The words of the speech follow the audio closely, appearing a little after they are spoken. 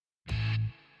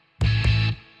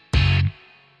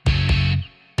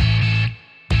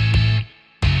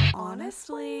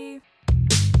Honestly.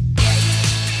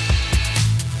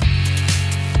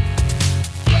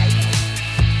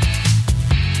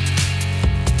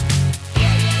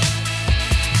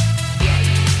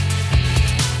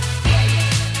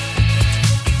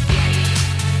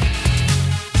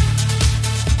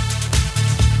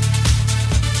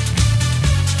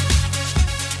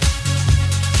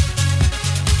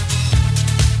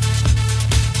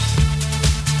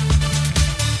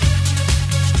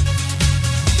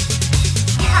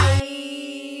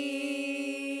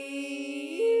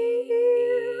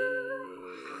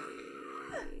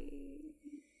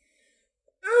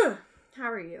 How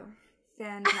are you?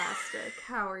 Fantastic.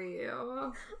 How are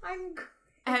you? I'm great.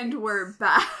 And we're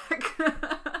back.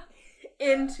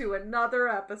 Into another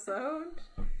episode.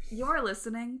 You're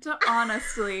listening to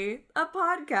Honestly, a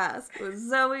podcast with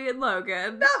Zoe and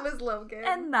Logan. That was Logan.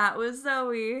 And that was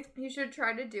Zoe. You should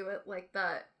try to do it like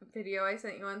that video I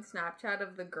sent you on Snapchat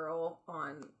of the girl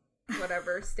on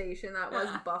whatever station that was,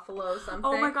 Buffalo something.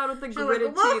 Oh my god, with the She's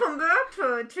gritted like, teeth. welcome back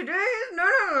to today's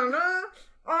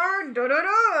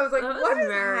I was like, That was what is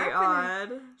very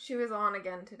happening? odd. She was on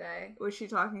again today. Was she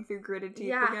talking through gritted teeth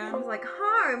Yeah, again? I was like,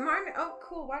 hi, oh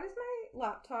cool, why does my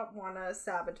laptop want to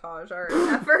sabotage our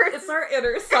efforts? It's our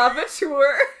inner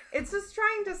saboteur. It's just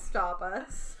trying to stop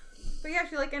us. But yeah,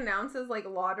 she like announces like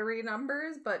lottery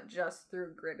numbers, but just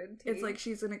through gritted teeth. It's like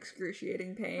she's in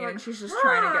excruciating pain Like, and she's just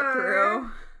trying to get through.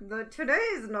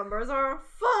 Today's numbers are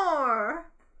 4.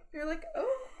 You're like,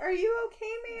 oh, are you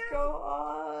okay, man? Go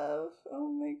off. Oh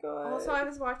my god. Also, I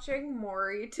was watching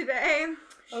Maury today.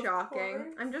 Of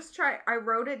Shocking. course. I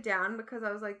wrote it down because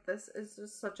I was like, this is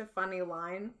just such a funny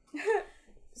line.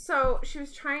 So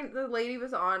the lady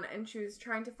was on and she was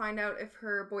trying to find out if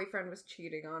her boyfriend was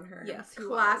cheating on her. Yes, he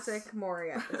Classic was.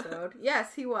 Maury episode.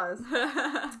 Yes, he was.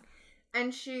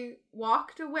 And she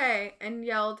walked away and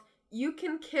yelled, "You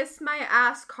can kiss my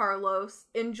ass, Carlos.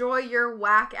 Enjoy your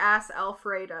whack ass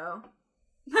Alfredo."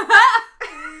 Because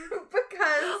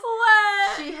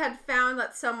what? she had found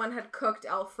that someone had cooked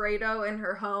Alfredo in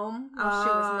her home while she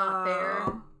was not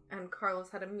there. And Carlos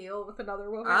had a meal with another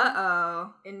woman.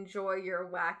 Uh-oh. Enjoy your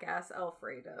whack ass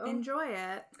Alfredo. Enjoy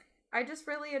it. I just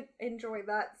really enjoy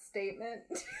that statement.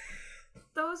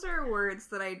 Those are words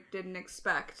that I didn't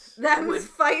expect Them would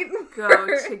fighting go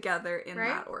for- together in Right?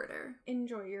 that order.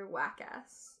 Enjoy your whack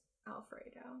ass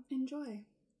Alfredo. Enjoy.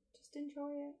 Just enjoy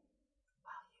it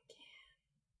while you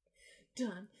can.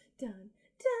 Dun, dun,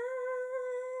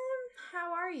 dun.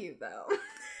 How are you, though?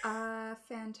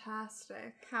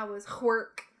 Fantastic. How was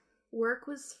work? Work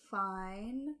was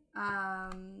fine.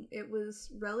 It was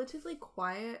relatively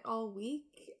quiet all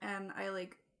week, and I,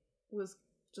 was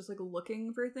just,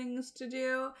 looking for things to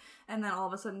do, and then all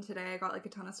of a sudden today I got, a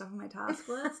ton of stuff on my task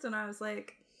list, and I was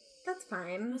like... That's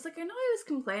fine. I was like, I know I was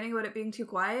complaining about it being too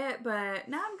quiet, but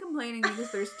now I'm complaining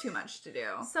because there's too much to do.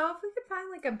 So if we could find,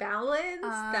 a balance,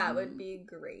 that would be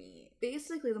great.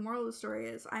 Basically, the moral of the story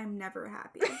is I'm never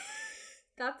happy.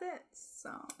 That's it.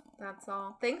 So... That's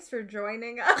all. Thanks for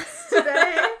joining us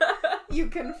today. You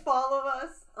can follow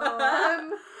us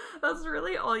on... That's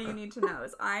really all you need to know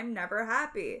is I'm never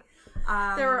happy.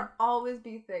 There will always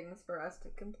be things for us to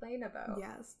complain about.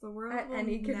 Yes, the world At will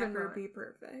any given never moment. be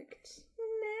perfect.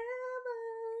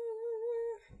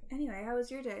 Never. Anyway, how was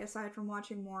your day aside from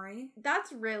watching Maury?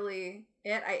 That's really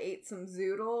it. I ate some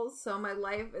zoodles, so my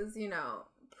life is,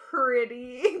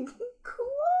 pretty cool,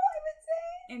 I would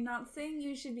say. I'm not saying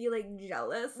you should be,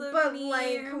 jealous of But, me.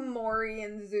 Maury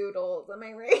and zoodles, am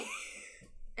I right?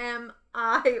 Am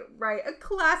I right? A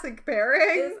classic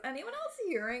pairing. Is anyone else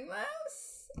hearing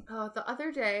this? Oh, the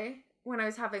other day, when I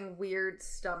was having weird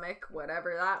stomach,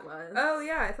 whatever that was. Oh,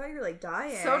 yeah, I thought you were,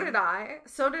 dying. So did I.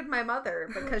 So did my mother,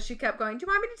 because she kept going, "Do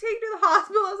you want me to take you to the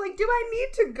hospital?" I was like, "Do I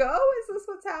need to go? Is this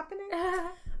what's happening?"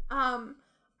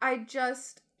 I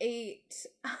just ate...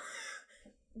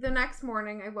 The next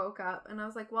morning, I woke up, and I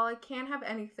was like, well, I can't have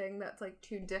anything that's,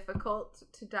 too difficult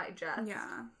to digest.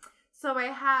 Yeah. So I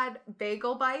had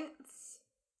bagel bites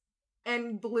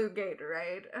and blue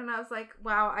Gatorade, and I was like,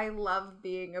 wow, I love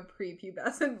being a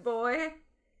prepubescent boy.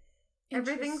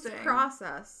 Everything's Interesting.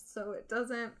 processed, so it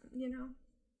doesn't,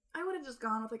 I would have just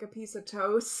gone with, a piece of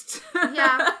toast.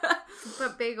 Yeah.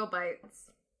 But bagel bites,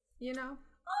 All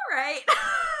right.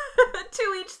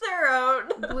 To each their own.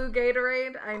 Blue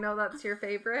Gatorade, I know that's your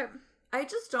favorite. I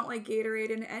just don't like Gatorade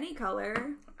in any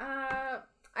color.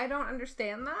 I don't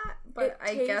understand that, but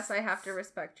I guess I have to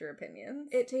respect your opinions.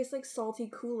 It tastes like salty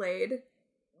Kool-Aid.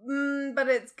 But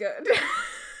it's good.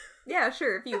 Yeah,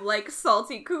 sure, if you like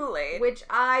salty Kool-Aid. Which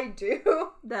I do.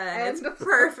 Then And- it's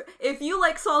perfect. If you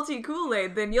like salty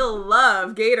Kool-Aid, then you'll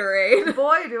love Gatorade.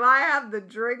 Boy, do I have the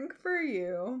drink for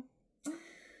you.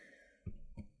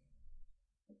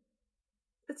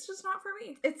 it's just not for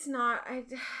me. It's not.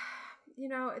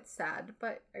 It's sad,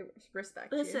 but I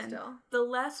respect you still. The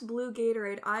less blue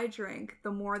Gatorade I drink,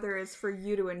 the more there is for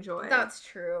you to enjoy. That's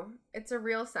true. It's a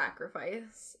real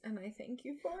sacrifice, and I thank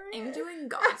you for it. I'm doing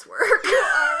God's work. You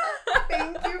are.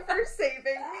 Thank you for saving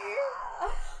me.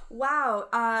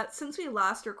 Wow. Since we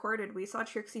last recorded, we saw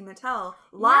Trixie Mattel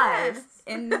live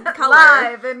in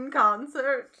color. Live in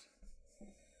concert.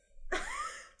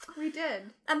 We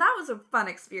did. And that was a fun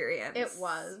experience. It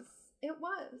was. It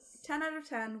was. 10 out of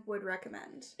 10 would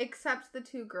recommend. Except the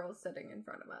two girls sitting in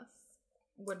front of us.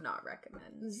 Would not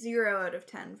recommend. 0 out of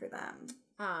 10 for them.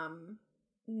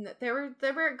 They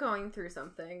were going through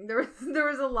something. There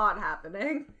was a lot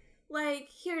happening. Like,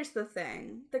 here's the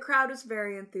thing. The crowd was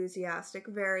very enthusiastic,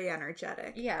 very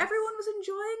energetic. Yes. Everyone was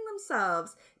enjoying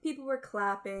themselves. People were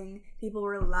clapping. People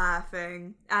were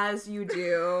laughing, as you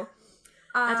do.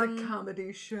 As a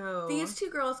comedy show. These two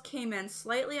girls came in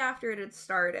slightly after it had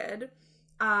started,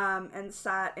 and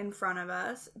sat in front of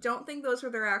us. Don't think those were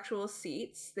their actual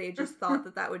seats. They just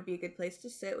thought that would be a good place to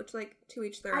sit, which, like, to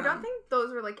each their own. I don't think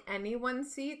those were, like,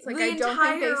 anyone's seats. Like, the I don't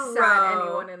think they sat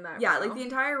anyone in that row. Yeah, like, the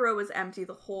entire row was empty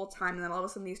the whole time, and then all of a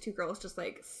sudden these two girls just,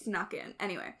 like, snuck in.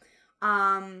 Anyway,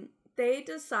 they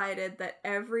decided that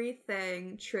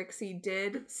everything Trixie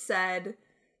did, said,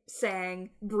 sang,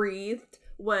 breathed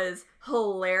was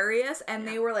hilarious, and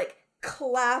they were, like,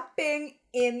 clapping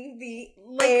in the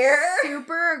air.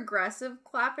 Super aggressive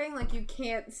clapping. Like, you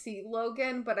can't see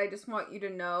Logan, but I just want you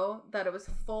to know that it was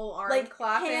full arm, like,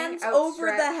 clapping. Hands over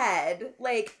the head.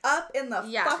 Like, up in the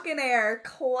fucking air,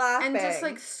 clapping. And just,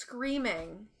 like,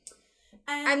 screaming.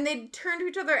 And they'd turn to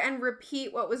each other and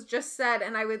repeat what was just said,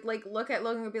 and I would, like, look at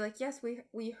Logan and be like, yes, we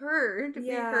heard.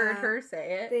 Yeah. We heard her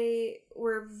say it. They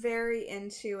were very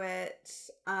into it.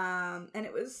 And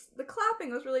it was, the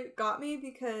clapping was really got me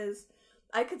because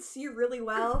I could see really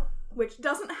well, which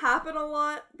doesn't happen a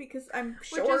lot because I'm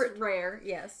short. Which is rare,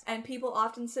 yes. And people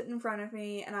often sit in front of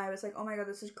me, and I was like, oh my god,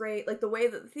 this is great. Like, the way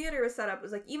that the theater was set up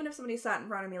was like, even if somebody sat in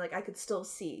front of me, like, I could still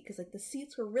see, because, like, the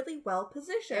seats were really well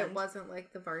positioned. It wasn't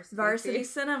like the Varsity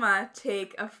Cinema,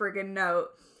 take a friggin' note.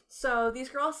 So, these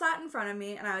girls sat in front of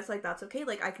me, and I was like, that's okay,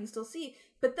 like, I can still see.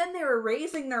 But then they were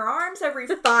raising their arms every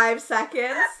 5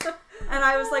 seconds, and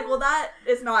I was like, well, that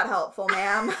is not helpful,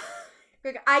 ma'am.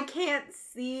 Like, I can't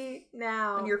see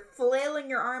now. And you're flailing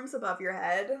your arms above your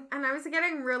head. And I was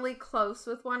getting really close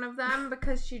with one of them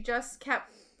because she just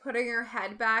kept putting her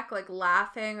head back, like,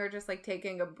 laughing or just, like,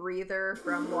 taking a breather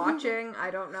from watching.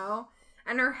 I don't know.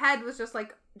 And her head was just,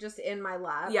 like, just in my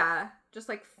lap. Yeah. Just,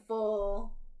 like,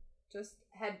 full, just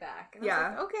head back. And yeah. I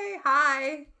was like, okay,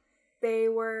 hi. They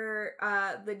were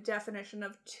the definition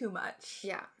of too much.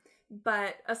 Yeah.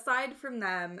 But aside from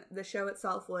them, the show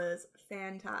itself was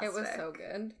fantastic. It was so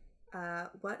good.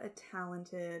 What a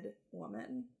talented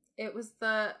woman. It was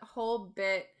the whole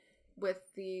bit with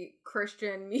the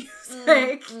Christian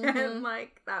music. And,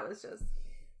 like, that was just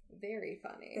very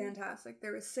funny. Fantastic.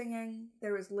 There was singing.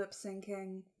 There was lip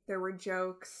syncing. There were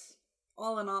jokes.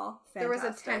 All in all, fantastic. There was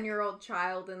a 10-year-old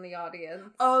child in the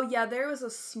audience. Oh, yeah. There was a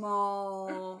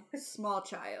small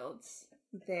child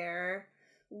there.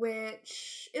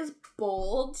 Which is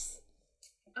bold.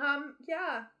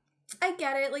 Yeah. I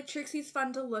get it. Like, Trixie's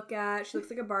fun to look at. She looks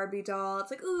like a Barbie doll.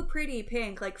 It's like, ooh, pretty,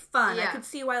 pink, like, fun. Yeah. I could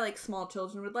see why, like, small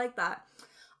children would like that.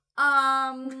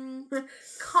 Content.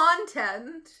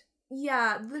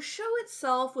 Yeah, the show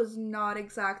itself was not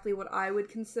exactly what I would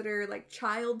consider, like,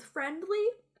 child-friendly.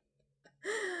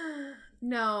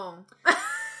 No.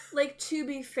 Like, to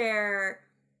be fair,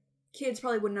 kids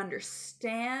probably wouldn't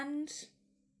understand...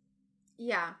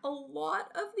 Yeah. A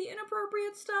lot of the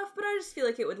inappropriate stuff, but I just feel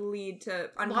like it would lead to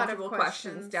uncomfortable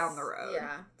questions down the road.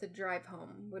 Yeah. The drive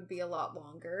home would be a lot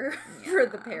longer for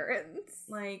the parents.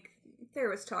 Like, there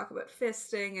was talk about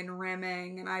fisting and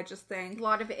rimming, and I just think... A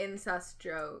lot of incest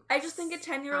jokes. I just think a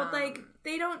 10-year-old, like,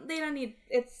 they don't need...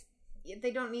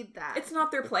 They don't need that. It's not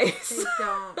their place. They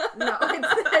don't. No,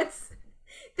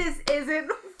 this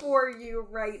isn't for you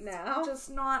right now. Just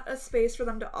not a space for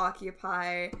them to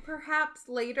occupy. Perhaps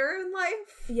later in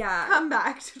life. Yeah. Come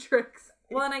back to Trixie.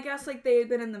 Well, and I guess, like, they had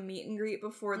been in the meet and greet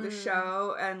before the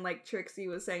show, and, like, Trixie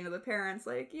was saying to the parents,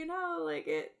 like, you know, like,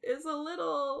 it is a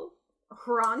little...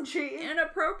 raunchy.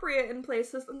 Inappropriate in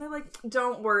places. And they're like,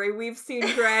 don't worry, we've seen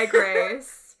Drag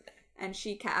Race. And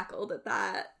she cackled at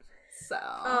that. So.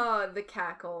 Oh, the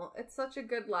cackle. It's such a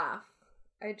good laugh.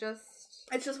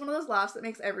 It's just one of those laughs that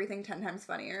makes everything 10 times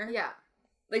funnier. Yeah.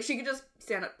 Like, she could just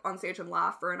stand up on stage and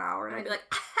laugh for an hour, and I'd be like,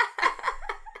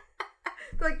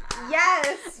 like,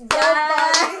 yes!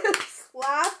 Yes!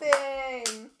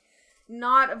 Clapping!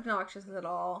 Not obnoxious at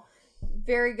all.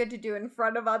 very good to do in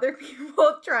front of other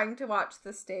people trying to watch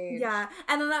the stage. Yeah,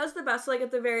 and then that was the best. Like,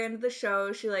 at the very end of the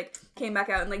show, she, like, came back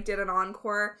out and, like, did an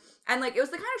encore. And, like, it was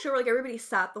the kind of show where, like, everybody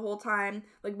sat the whole time.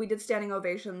 Like, we did standing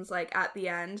ovations, like, at the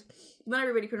end. Then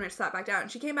everybody pretty much sat back down.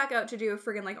 And she came back out to do a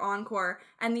friggin', like, encore.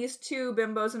 And these two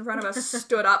bimbos in front of us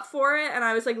stood up for it. And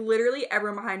I was like, literally,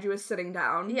 everyone behind you was sitting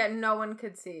down. Yeah, no one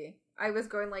could see. I was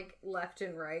going, like, left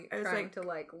and right, I was trying like, to,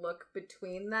 like, look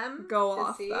between them. Go to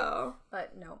off, see. though.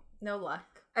 But no luck.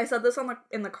 I said this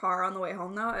in the car on the way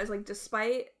home, though. I was like,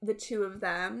 despite the two of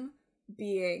them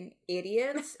being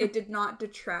idiots, it did not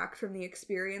detract from the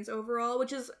experience overall,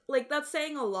 which is, like, that's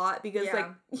saying a lot, because, like,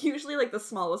 usually, like, the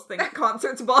smallest thing at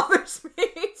concerts bothers me.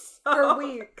 So For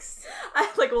weeks. I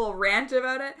had, like, a little rant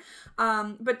about it.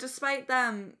 But despite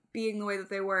them being the way that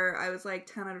they were, I was like,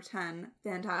 10 out of 10,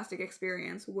 fantastic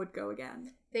experience, would go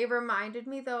again. They reminded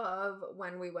me, though, of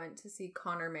when we went to see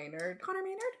Connor Maynard. Connor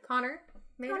Maynard? Connor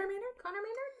Maynard? Connor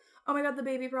Maynard? Oh my god, the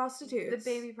baby prostitutes. The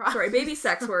baby prostitutes. Sorry, baby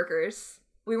sex workers.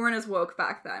 We weren't as woke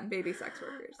back then. Baby sex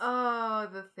workers. Oh,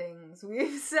 the things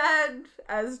we've said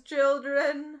as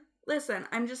children. Listen,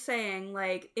 I'm just saying,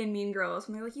 like, in Mean Girls,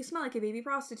 when they're like, you smell like a baby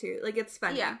prostitute. Like, it's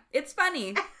funny. Yeah. It's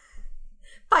funny.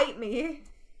 Fight me.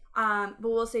 But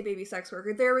we'll say baby sex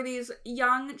worker. There were these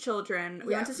young children.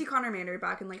 We went to see Connor Maynard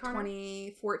back in, like,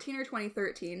 2014 or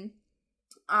 2013.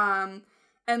 And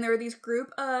there were these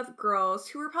group of girls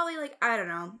who were probably, like, I don't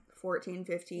know, 14,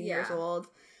 15 years old.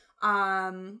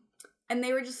 And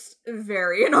they were just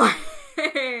very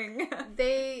annoying.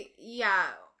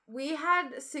 We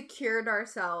had secured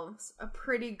ourselves a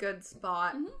pretty good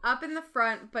spot up in the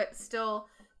front, but still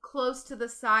close to the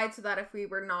side, so that if we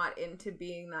were not into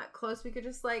being that close, we could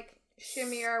just, like,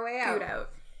 shimmy our way out.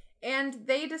 And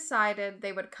they decided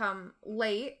they would come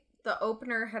late. The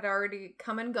opener had already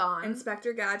come and gone.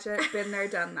 Inspector Gadget, been there,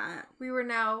 done that. We were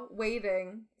now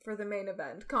waiting for the main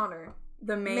event. Connor.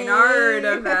 The Maynard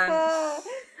event.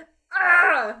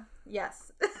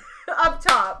 Yes. Up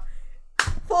top.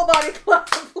 Full body clap.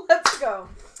 Let's go.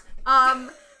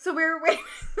 So we were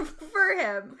waiting for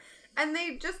him. And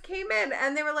they just came in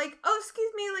and they were like, oh,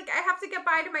 excuse me, like, I have to get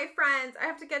by to my friends. I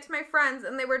have to get to my friends.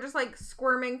 And they were just, like,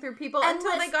 squirming through people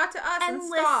until they got to us and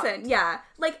stopped. Listen, yeah.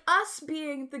 Like, us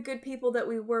being the good people that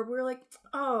we were like,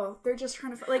 oh, they're just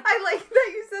trying to, like... I like that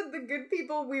you said the good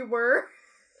people we were.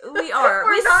 We are.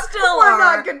 We're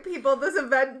not good people. This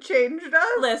event changed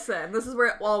us. Listen, this is where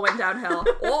it all went downhill.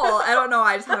 I don't know.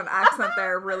 I just had an accent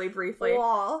there really briefly.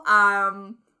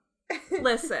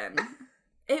 Listen.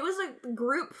 It was a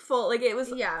group full, like, it was,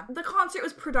 the concert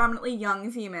was predominantly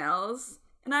young females,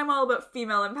 and I'm all about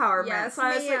female empowerment, yes, so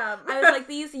I was like,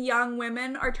 these young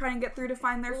women are trying to get through to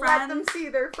find their friends. Let them see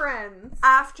their friends.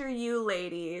 After you,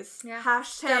 ladies. Yeah.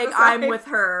 Hashtag I'm with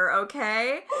her,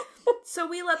 okay? So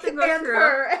we let them go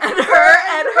through. And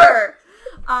her.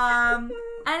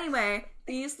 Anyway,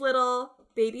 these little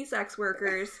baby sex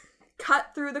workers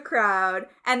cut through the crowd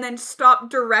and then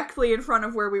stopped directly in front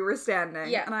of where we were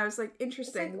standing. Yeah. And I was like,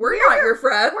 interesting. Like, we're not your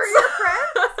friends. We're your friends?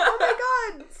 Oh my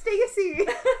god. Stacy.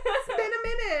 It's been a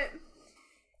minute.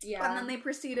 Yeah. And then they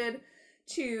proceeded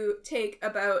to take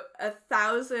about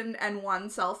 1,001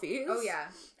 selfies. Oh yeah.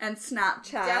 And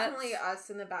Snapchat. Definitely us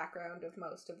in the background of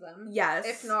most of them. Yes.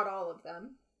 If not all of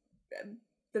them.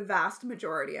 The vast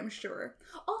majority, I'm sure.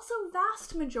 Also,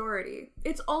 vast majority.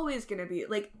 It's always gonna be,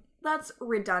 like, that's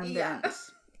redundant. Yeah.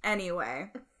 Anyway.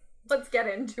 Let's get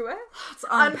into it. Let's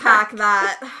unpack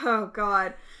that. Oh,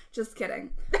 God. Just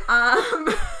kidding.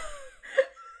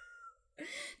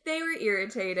 They were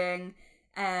irritating,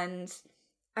 and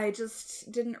I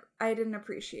just didn't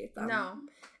appreciate them. No.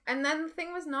 And then the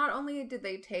thing was, not only did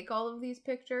they take all of these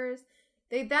pictures,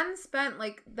 they then spent,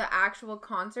 like, the actual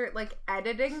concert, like,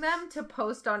 editing them to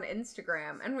post on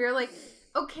Instagram. And we were like,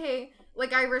 okay,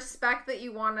 like, I respect that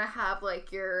you want to have,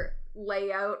 like, your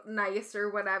layout nice or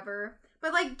whatever.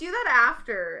 But, like, do that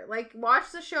after. Like,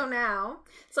 watch the show now.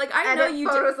 It's like, I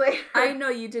know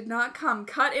you did not come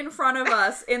cut in front of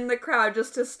us in the crowd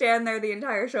just to stand there the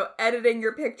entire show editing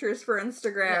your pictures for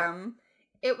Instagram.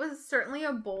 Yeah. It was certainly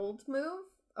a bold move.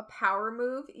 A power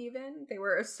move, even. They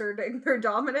were asserting their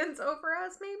dominance over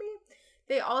us, maybe.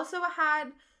 They also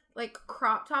had, like,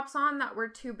 crop tops on that were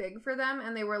too big for them,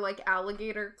 and they were, like,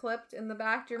 alligator clipped in the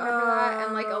back. Do you remember that?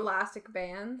 And, like, elastic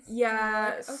bands. Yeah,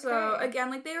 like, okay. So, again,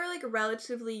 like, they were, like,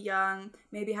 relatively young,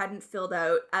 maybe hadn't filled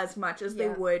out as much as they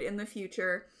would in the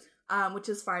future, which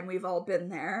is fine, we've all been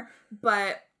there.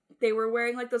 But they were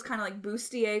wearing, like, those kind of, like,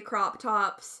 bustier crop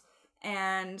tops,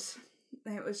 and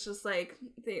it was just, like,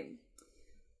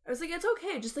 I was like, it's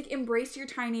okay, just, like, embrace your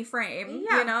tiny frame,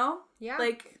 you know? Yeah.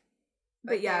 Like,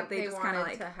 but yeah, they just kind of,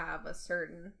 like, to have a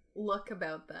certain look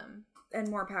about them. And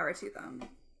more power to them.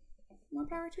 More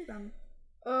power to them.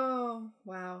 Oh,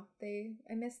 wow.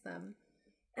 I miss them.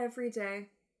 Every day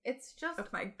It's just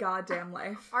of my goddamn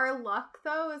life. our luck,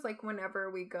 though, is like whenever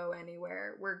we go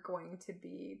anywhere, we're going to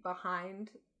be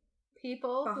behind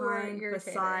people who are Behind,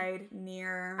 irritated. beside,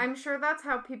 near. I'm sure that's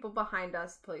how people behind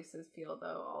us places feel,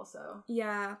 though, also.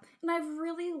 Yeah. And I've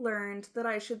really learned that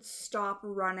I should stop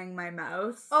running my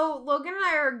mouth. Oh, Logan and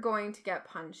I are going to get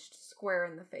punched square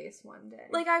in the face one day.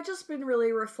 Like, I've just been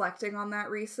really reflecting on that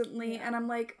recently, Yeah. and I'm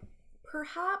like,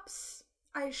 perhaps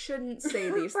I shouldn't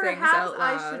say these things Perhaps out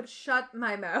loud. I should shut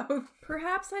my mouth.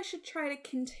 Perhaps I should try to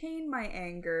contain my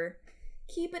anger,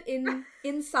 keep it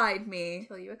inside me,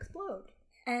 Until you explode.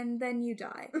 and then you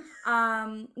die.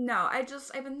 No, I've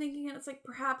been thinking it's like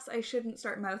perhaps I shouldn't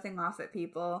start mouthing off at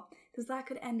people, because that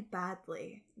could end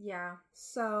badly. Yeah.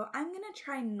 So I'm gonna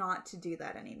try not to do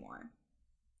that anymore.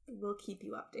 We'll keep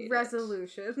you updated.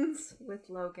 Resolutions with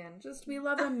Logan. We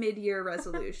love a mid-year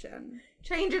resolution.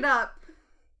 Change it up.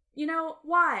 You know,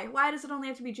 why? Why does it only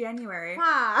have to be January?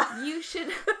 Why? You should...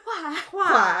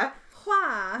 Why?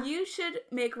 You should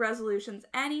make resolutions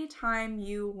anytime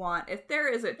you want. If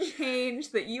there is a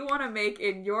change that you want to make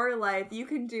in your life, you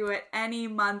can do it any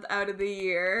month out of the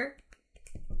year.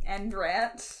 End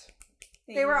rant.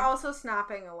 They were also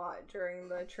snapping a lot during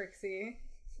the Trixie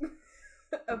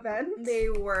event. They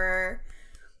were...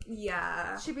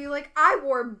 Yeah. She'd be like, I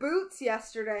wore boots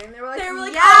yesterday. And they were like, yes!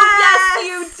 oh, yes,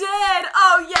 you did!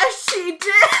 Oh, yes, she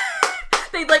did!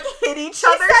 They'd, like, hit each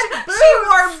other. said She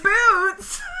wore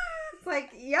boots! It's like,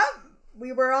 yep,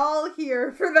 we were all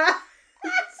here for that.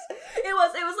 It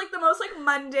was, like, the most, like,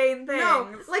 mundane thing. No,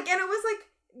 like, and it was like,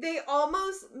 they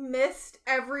almost missed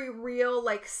every real,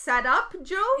 like, setup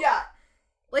joke. Yeah.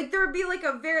 Like, there would be, like,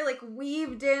 a very, like,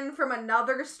 weaved in from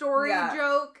another story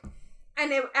joke.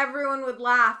 And everyone would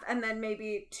laugh, and then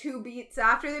maybe 2 beats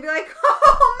after, they'd be like,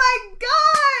 oh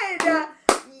my god!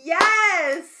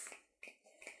 Yes!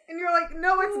 And you're like,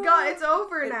 no, it's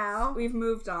over now. We've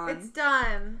moved on. It's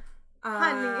done.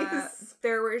 Honeys.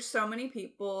 There were so many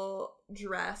people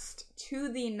dressed to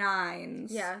the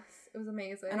nines. Yes, it was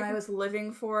amazing. And I was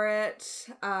living for it.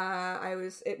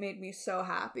 It made me so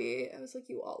happy. I was like,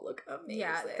 you all look amazing.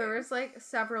 Yeah, there was like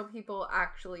several people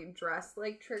actually dressed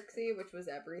like Trixie, which was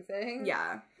everything.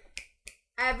 Yeah.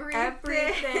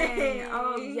 Everything.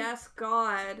 Oh, yes,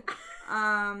 God.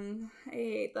 I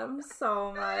hate them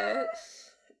so much.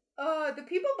 Oh, the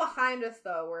people behind us,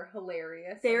 though, were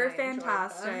hilarious. They were and I enjoyed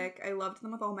fantastic. I loved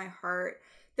them with all my heart.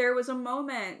 There was a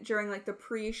moment during, like, the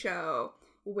pre-show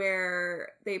where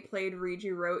they played Read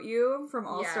You Wrote You from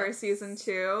All-Star Season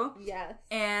 2. Yes.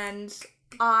 And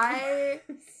that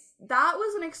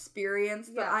was an experience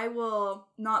that I will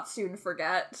not soon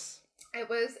forget. It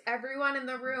was everyone in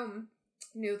the room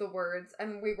knew the words,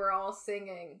 and we were all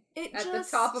singing at the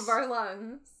top of our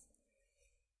lungs.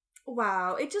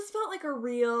 Wow. It just felt like a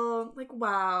real, like,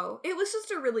 wow. It was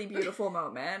just a really beautiful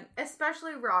moment.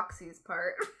 Especially Roxy's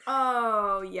part.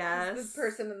 Oh, yes. This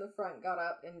person in the front got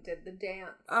up and did the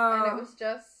dance. Oh. And it was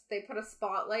just, they put a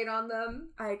spotlight on them.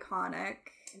 Iconic.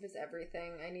 It was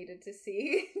everything I needed to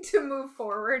see to move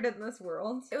forward in this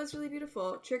world. It was really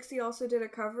beautiful. Trixie also did a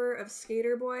cover of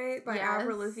Skater Boy by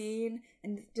Avril Lavigne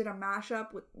and did a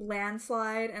mashup with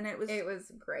Landslide, and it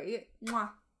was great.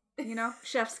 Mwah. You know,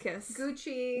 chef's kiss.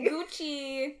 Gucci.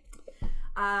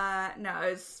 No,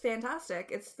 it's fantastic.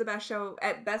 It's the best show,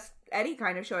 best any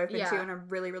kind of show I've been to in a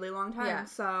really, really long time. Yeah.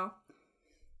 So,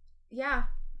 yeah.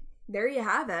 There you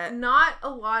have it. Not a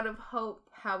lot of hope,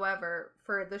 however,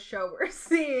 for the show we're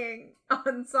seeing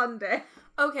on Sunday.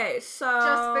 Okay, so...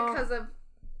 Just because of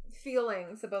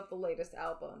feelings about the latest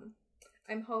album.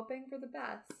 I'm hoping for the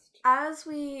best. As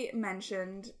we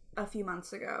mentioned a few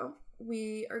months ago,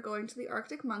 we are going to the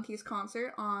Arctic Monkeys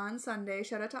concert on Sunday.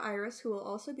 Shout out to Iris, who will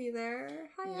also be there.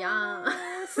 Hi,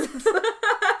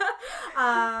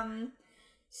 Iris.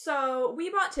 So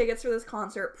we bought tickets for this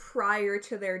concert prior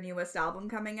to their newest album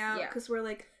coming out, because we're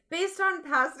like, based on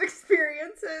past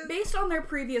experiences, based on their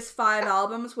previous 5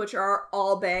 albums, which are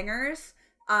all bangers,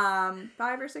 5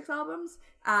 or 6 albums,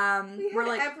 we're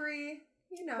like,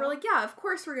 we're like, yeah, of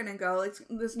course we're gonna go. Like,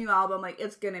 this new album, like,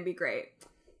 it's gonna be great.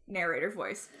 Narrator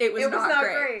voice. It was not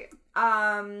great.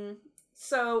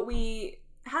 So we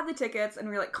had the tickets and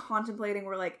we were like contemplating,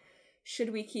 we're like,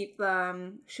 should we keep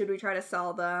them? Should we try to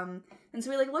sell them? And so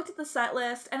we like looked at the set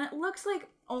list, and it looks like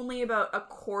only about a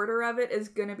quarter of it is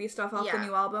gonna be stuff off the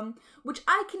new album, which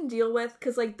I can deal with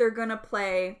because like they're gonna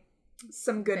play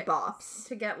some good bops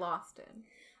to get lost in.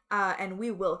 And we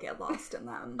will get lost in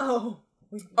them.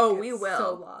 We will.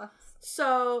 So lost.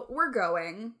 So we're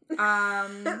going.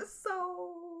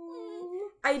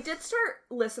 I did start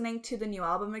listening to the new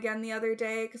album again the other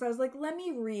day because I was like, let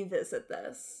me revisit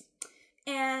this.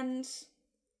 And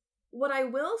what I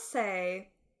will say,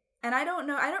 and I don't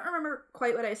remember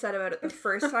quite what I said about it the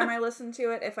first time I listened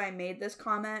to it, if I made this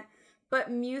comment, but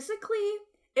musically,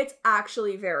 it's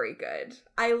actually very good.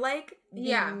 I like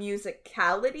the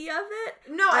musicality of it.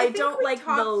 No, I don't like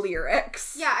the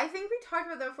lyrics. Yeah, I think we talked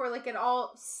about that before. Like, it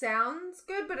all sounds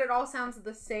good, but it all sounds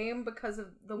the same because of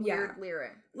the weird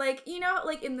lyric. Like, you know,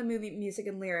 like in the movie Music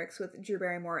and Lyrics with Drew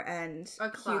Barrymore and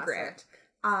Hugh Grant.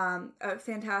 A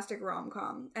fantastic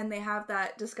rom-com. And they have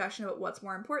that discussion about what's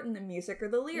more important, the music or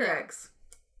the lyrics. Yeah.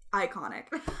 Iconic.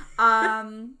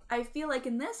 I feel like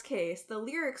in this case, the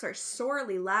lyrics are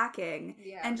sorely lacking.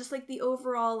 Yeah. And just like the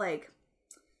overall, like,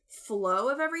 flow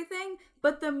of everything.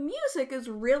 But the music is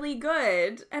really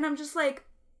good. And I'm just like,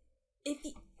 if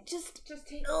you just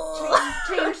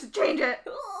change it.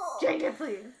 Change it,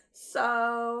 please.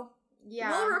 So,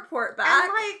 we'll report back.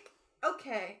 And like,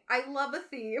 okay, I love a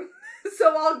theme,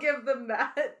 so I'll give them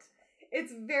that.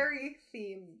 It's very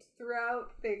themed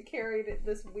throughout. They carried it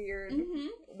this weird,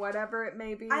 whatever it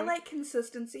may be. I like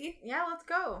consistency. Yeah, let's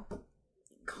go.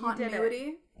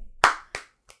 Continuity.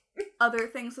 Other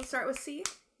things that start with C.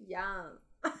 Yeah.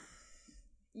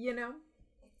 You know.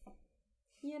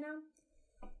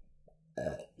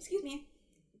 Excuse me.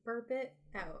 Burp it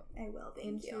out. I will, thank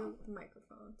you. Into the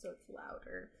microphone so it's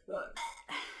louder.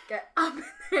 Get up in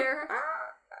there.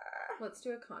 Let's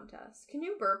do a contest. Can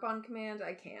you burp on command?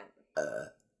 I can't.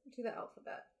 Do the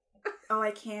alphabet. Oh,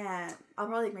 I can't. I'll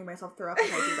probably make myself throw up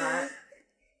if I do that.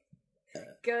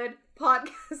 Good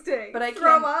podcasting. But I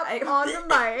throw can't. Up on the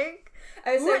mic.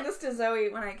 I was saying this to Zoe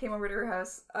when I came over to her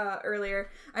house earlier.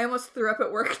 I almost threw up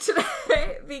at work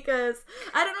today because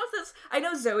I don't know if that's... I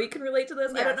know Zoe can relate to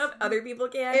this. Yes. I don't know if other people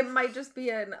can. It might just be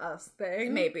an us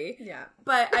thing. Maybe. Yeah.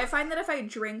 But I find that if I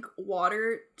drink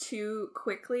water too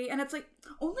quickly, and it's like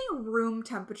only room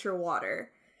temperature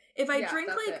water. If I drink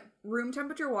like room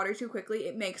temperature water too quickly,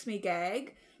 it makes me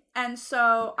gag. And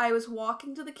so I was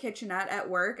walking to the kitchenette at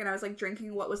work and I was like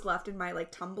drinking what was left in my like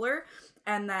tumbler.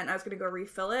 And then I was going to go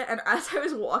refill it. And as I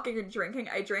was walking and drinking,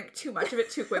 I drank too much of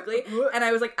it too quickly. And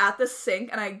I was like at the sink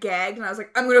and I gagged and I was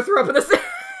like, I'm going to throw up in the sink.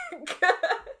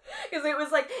 Because it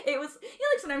was, you know, like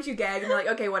sometimes you gag and you're like,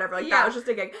 okay, whatever. Like that was just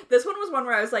a gag. This one was one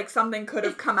where I was like, something could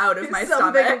have come out of my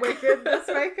stomach. Something wicked this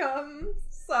way comes.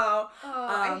 So,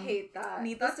 I hate that.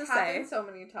 Needless to say. That's happened so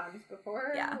many times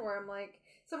before. Yeah. Where I'm like,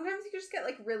 sometimes you just get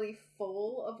like really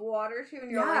full of water too, and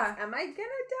you're like, am I gonna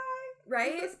die?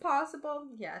 Right? Is this possible?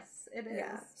 Yes, it is.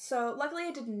 Yeah. So luckily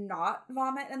I did not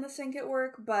vomit in the sink at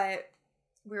work, but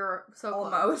we were so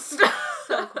almost. Close.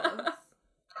 So close.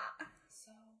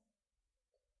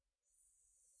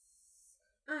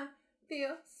 I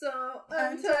feel so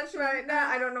untouched right now.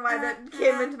 I don't know why that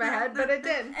came into my head, but it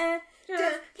did.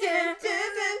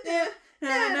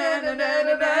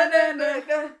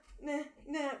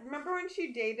 Remember when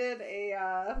she dated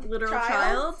a literal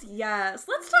child? Yes.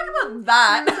 Let's talk about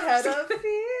that.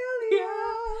 Pedophilia.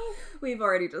 We've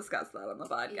already discussed that on the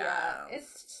podcast. Yeah,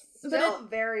 it's still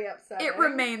very upsetting. It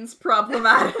remains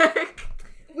problematic.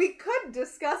 We could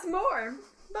discuss more,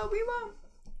 but we won't.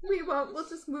 We won't. We'll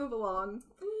just move along.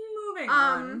 Moving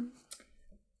on.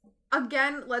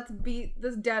 Again, let's beat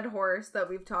this dead horse that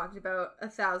we've talked about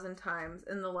 1,000 times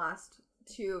in the last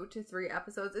 2 to 3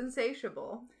 episodes.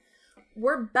 Insatiable.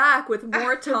 We're back with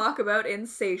more talk about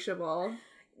Insatiable.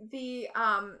 The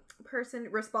person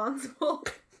responsible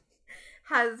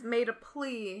has made a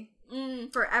plea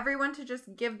for everyone to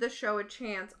just give the show a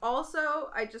chance. Also,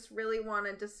 I just really want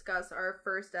to discuss our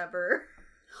first ever...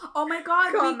 Oh my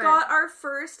god, comment. We got our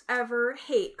first ever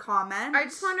hate comment. I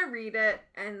just want to read it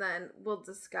and then we'll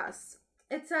discuss.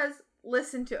 It says,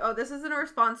 listen to... Oh, this is in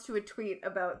response to a tweet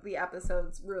about the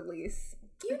episode's release.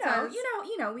 You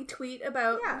know, we tweet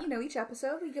about, each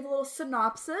episode. We give a little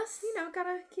synopsis.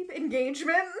 Gotta keep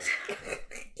engagement.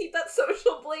 Keep that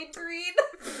social blade green.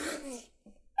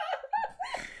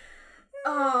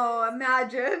 Oh,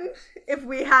 imagine if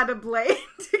we had a blade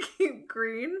to keep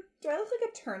green. Do I look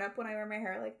like a turnip when I wear my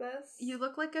hair like this? You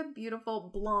look like a beautiful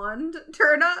blonde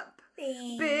turnip.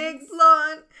 Thanks. Big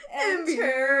blonde and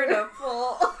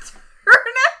turnipful.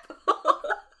 Turnipful.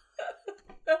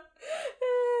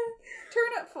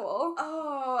 Turnipful.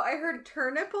 Oh, I heard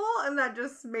turnipful and that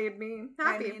just made me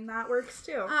happy. I mean, that works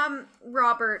too.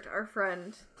 Robert, our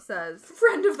friend, says...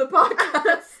 Friend of the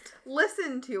podcast.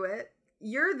 Listen to it.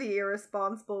 You're the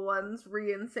irresponsible ones,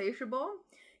 re-insatiable.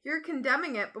 You're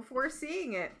condemning it before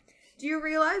seeing it. Do you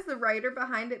realize the writer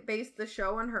behind it based the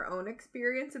show on her own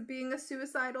experience of being a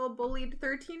suicidal, bullied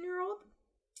 13-year-old?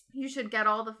 You should get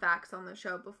all the facts on the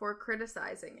show before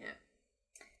criticizing it.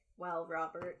 Well,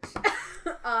 Robert.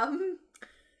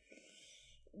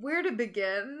 Where to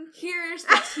begin? Here's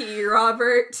the tea,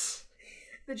 Robert.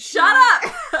 Shut up!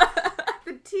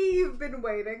 The tea you've been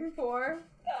waiting for.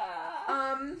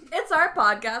 It's our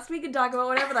podcast. We can talk about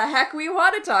whatever the heck we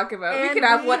want to talk about. We And can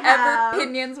have we whatever have-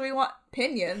 opinions we want.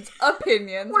 Opinions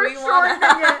We're we want to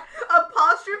shortening have. it.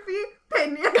 Apostrophe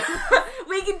opinion.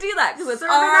 We can do that because it's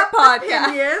Serving our up podcast.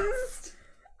 opinions.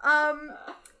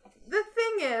 The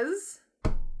thing is,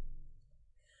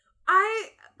 I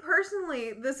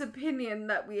personally, this opinion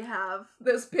that we have,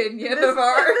 This opinion this, of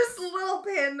ours. this little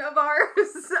pin of ours,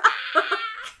 is,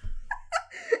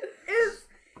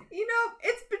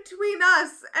 it's between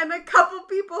us and a couple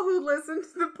people who listen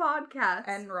to the podcast.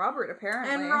 And Robert,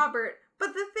 apparently. And Robert.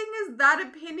 But the thing is, that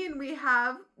opinion we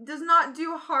have does not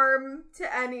do harm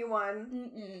to anyone.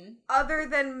 Mm-mm. Other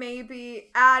than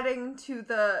maybe adding to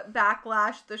the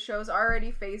backlash the show's already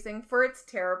facing for its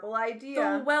terrible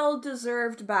idea. The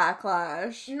well-deserved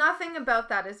backlash. Nothing about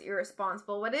that is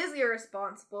irresponsible. What is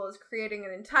irresponsible is creating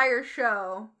an entire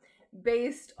show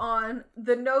based on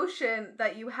the notion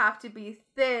that you have to be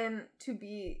thin to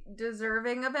be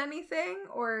deserving of anything,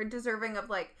 or deserving of,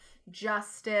 like,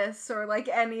 justice, or, like,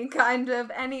 any kind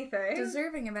of anything.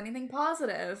 Deserving of anything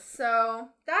positive. So,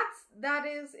 that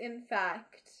is, in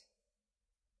fact,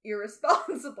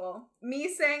 irresponsible.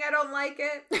 Me saying I don't like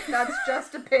it, that's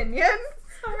just opinion.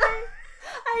 Sorry.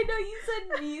 I know you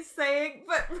said me saying,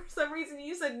 but for some reason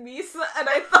you said Misa, and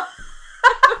I thought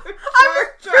I was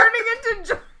turning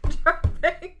into Jar Jar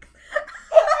Binks.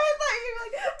 I thought you were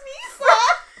like,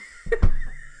 Misa!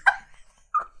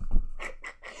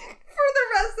 For the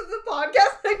rest of the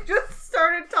podcast, I just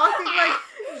started talking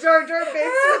like Jar Jar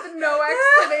Binks with no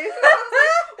explanation. I was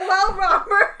like, well,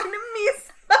 Robert,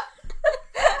 Misa.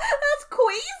 That's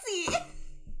crazy!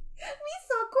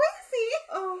 Misa, crazy!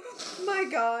 Oh my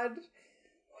god.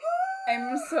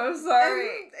 I'm so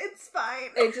sorry. It's fine.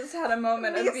 I just had a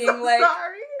moment of Misa, being like,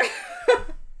 sorry.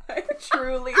 I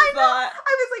truly I thought.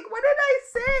 I was like, what did I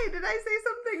say? Did I say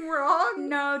something wrong?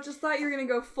 No, just thought you were gonna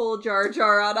go full Jar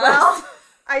Jar on us. Well,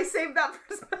 I saved that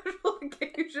for special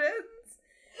occasions.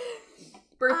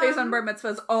 Birthdays and bar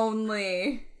mitzvahs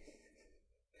only.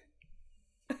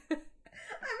 I'm gonna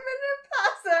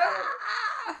pass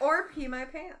out. Or pee my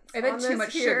pants. I've had on too this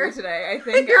much here. sugar today. I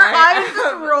think Your I eyes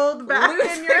just rolled back in your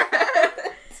losing head.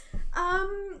 it.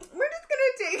 We're just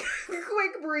gonna take a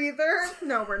quick breather.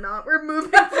 No, we're not. We're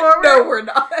moving forward. No, we're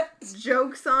not.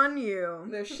 Joke's on you.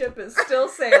 The ship is still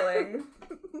sailing.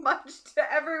 Much to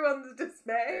everyone's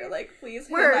dismay. They're like, please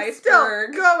hit We're an still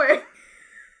iceberg. going.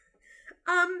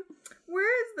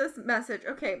 Where is this message?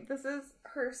 Okay, this is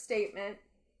her statement,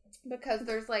 because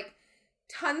there's like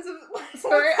tons of.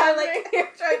 Sorry, I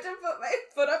tried to put my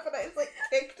foot up and I just like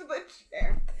kicked the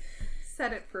chair.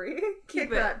 Set it free.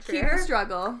 Kick that Keep chair. the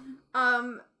struggle.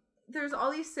 There's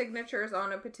all these signatures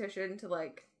on a petition to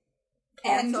like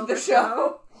End cancel the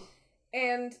show.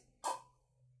 and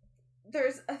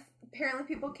there's apparently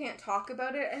people can't talk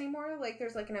about it anymore. Like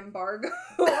there's like an embargo.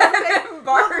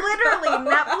 Well, literally,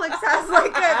 Netflix has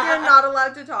like they're not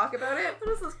allowed to talk about it.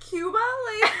 What is this, Cuba?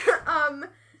 Like,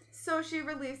 So she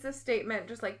released a statement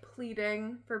just like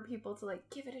pleading for people to like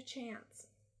give it a chance.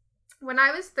 When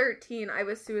I was 13, I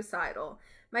was suicidal.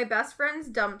 My best friends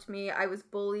dumped me, I was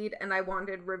bullied, and I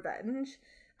wanted revenge.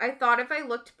 I thought if I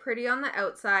looked pretty on the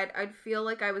outside, I'd feel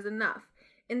like I was enough.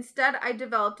 Instead, I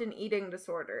developed an eating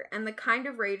disorder, and the kind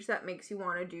of rage that makes you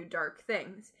want to do dark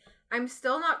things. I'm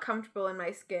still not comfortable in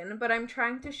my skin, but I'm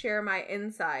trying to share my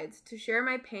insides, to share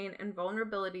my pain and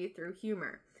vulnerability through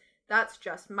humor. That's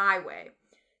just my way.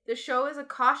 The show is a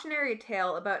cautionary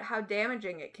tale about how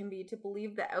damaging it can be to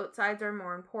believe the outsides are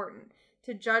more important.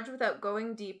 To judge without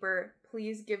going deeper,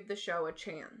 please give the show a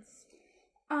chance.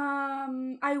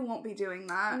 I won't be doing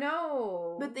that.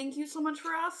 No. But thank you so much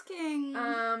for asking.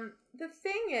 The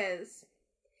thing is,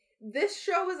 this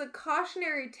show is a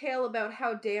cautionary tale about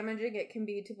how damaging it can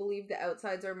be to believe the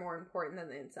outsides are more important than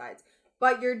the insides.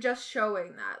 But you're just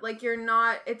showing that. Like,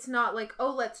 it's not like,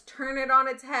 oh, let's turn it on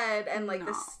its head and like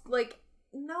this, like,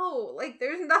 no, like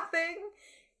there's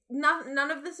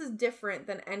none of this is different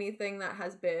than anything that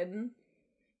has been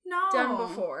done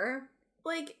before.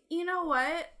 Like, you know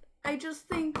what? I just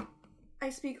think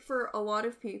I speak for a lot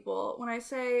of people when I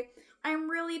say I'm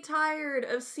really tired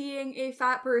of seeing a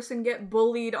fat person get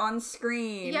bullied on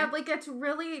screen. Yeah, like, it's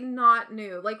really not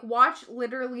new. Like, watch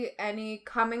literally any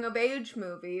coming-of-age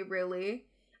movie, really,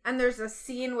 and there's a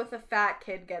scene with a fat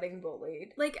kid getting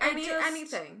bullied. Like,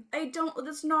 anything.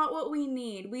 that's not what we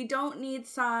need. We don't need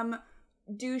some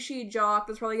douchey jock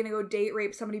that's probably gonna go date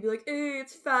rape somebody, be like, hey,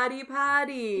 it's Fatty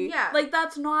Patty. Yeah. Like,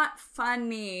 that's not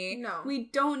funny. No. We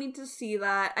don't need to see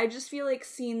that. I just feel like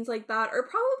scenes like that are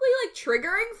probably, like,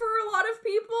 triggering for a lot of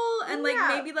people, and, like,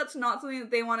 maybe that's not something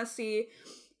that they want to see.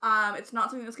 It's not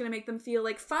something that's gonna make them feel,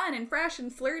 like, fun and fresh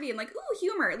and flirty and, like, ooh,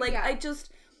 humor. Like,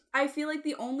 I feel like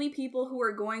the only people who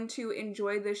are going to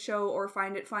enjoy this show or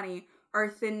find it funny are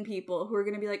thin people who are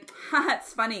going to be like, ha,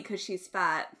 it's funny because she's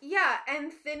fat. Yeah,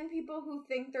 and thin people who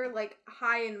think they're, like,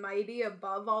 high and mighty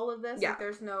above all of this. Yeah. Like,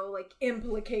 there's no, like,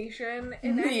 implication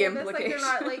in any of this. Like, they're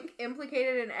not, like,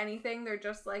 implicated in anything. They're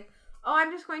just like, oh,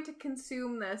 I'm just going to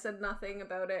consume this and nothing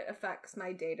about it affects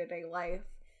my day-to-day life.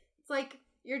 It's like,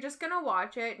 you're just going to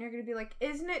watch it and you're going to be like,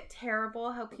 isn't it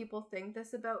terrible how people think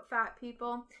this about fat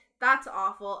people? That's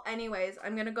awful. Anyways,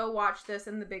 I'm going to go watch this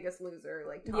in The Biggest Loser.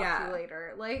 Like, talk to you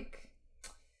later. Like,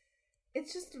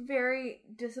 it's just very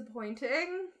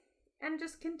disappointing and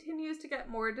just continues to get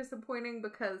more disappointing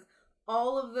because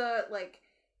all of the, like,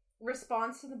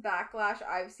 response to the backlash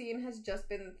I've seen has just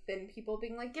been thin people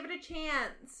being like, give it a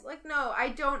chance. Like, no, I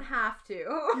don't have to.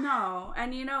 No,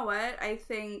 and you know what? I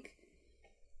think,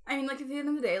 I mean, like, at the end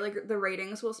of the day, like, the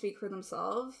ratings will speak for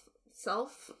themselves.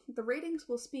 The ratings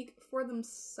will speak for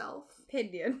themselves.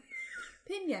 Opinion.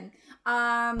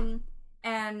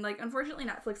 And, like, unfortunately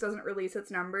Netflix doesn't release its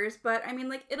numbers, but, I mean,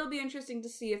 like, it'll be interesting to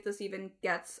see if this even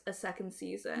gets a second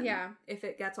season. Yeah. If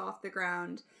it gets off the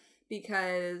ground,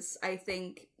 because I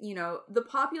think, you know, the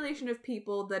population of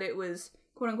people that it was,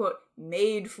 quote-unquote,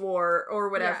 made for, or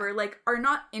whatever, like, are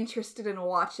not interested in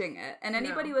watching it. And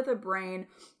anybody with a brain,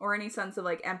 or any sense of,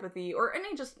 like, empathy, or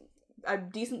any just a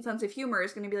decent sense of humor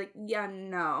is going to be like, yeah,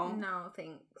 no. No,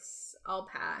 thanks. I'll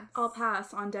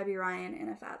pass on Debbie Ryan in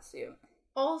a fat suit.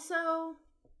 Also,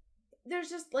 there's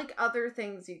just, like, other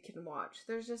things you can watch.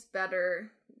 There's just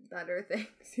better things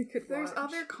you could watch. There's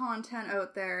other content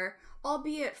out there,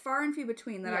 albeit far and few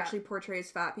between, that actually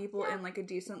portrays fat people in, like, a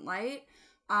decent light.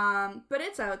 But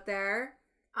it's out there.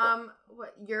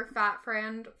 What, your fat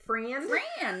friend? Friend?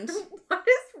 What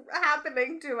is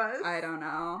happening to us? I don't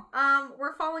know.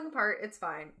 We're falling apart. It's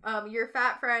fine. Your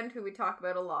fat friend, who we talk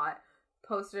about a lot,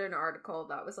 posted an article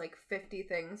that was like 50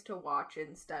 things to watch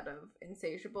instead of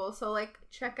Insatiable. So, like,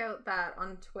 check out that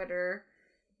on Twitter,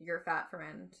 your fat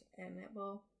friend, and it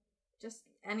will just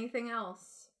anything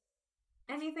else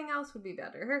would be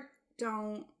better.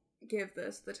 Don't give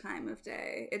this the time of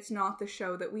day. It's not the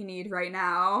show that we need right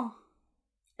now.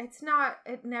 It's not.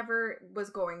 It never was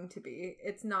going to be.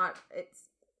 It's not. It's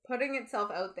putting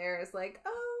itself out there as like,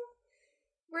 oh,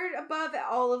 we're above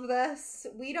all of this.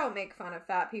 We don't make fun of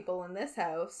fat people in this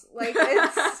house. Like,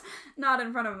 it's not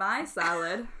in front of my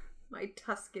salad. My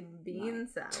Tuscan bean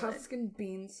salad. Tuscan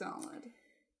bean salad.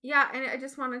 Yeah, and I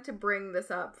just wanted to bring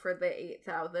this up for the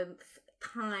 8,000th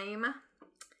time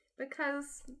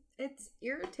because it's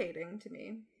irritating to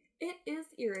me. It is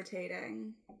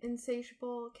irritating.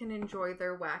 Insatiable can enjoy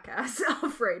their whack-ass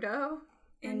Alfredo.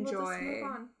 Enjoy. We'll just move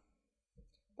on.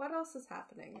 What else is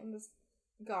happening in this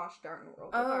gosh darn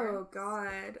world? Oh,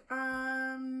 God.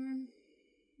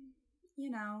 You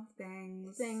know,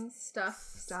 things.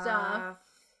 Stuff.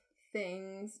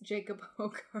 Things. Jacob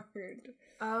Hogard.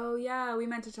 Oh, yeah, we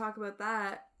meant to talk about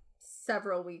that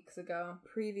several weeks ago.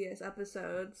 Previous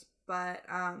episodes, but,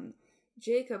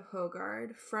 Jacob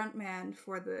Hogard, frontman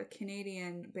for the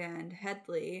Canadian band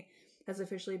Headley, has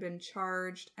officially been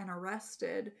charged and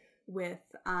arrested with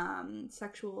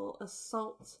sexual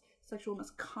assault, sexual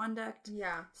misconduct,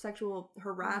 sexual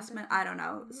harassment, I don't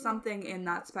know, something in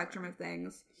that spectrum of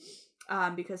things,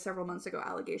 because several months ago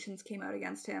allegations came out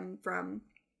against him from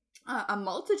a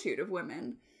multitude of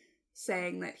women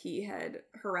saying that he had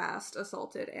harassed,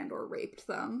 assaulted, and or raped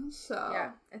them. So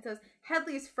yeah, it says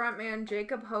Headley's frontman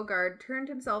Jacob Hogard turned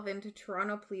himself into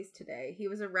Toronto police today. He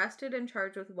was arrested and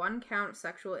charged with 1 count of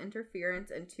sexual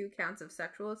interference and 2 counts of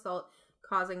sexual assault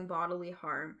causing bodily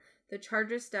harm. The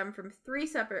charges stem from 3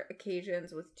 separate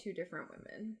occasions with 2 different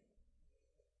women.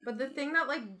 But the thing that,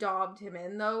 like, dobbed him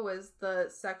in, though, was the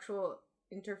sexual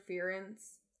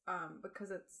interference,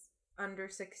 because it's under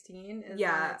 16 is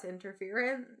when it's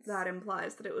interference. That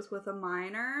implies that it was with a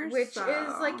minor. Which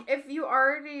is, like, if you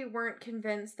already weren't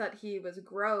convinced that he was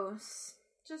gross,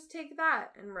 just take that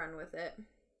and run with it.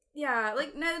 Yeah,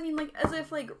 like, no, I mean, like, as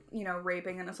if, like, you know,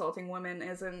 raping and assaulting women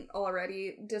isn't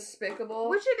already despicable.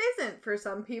 Which it isn't for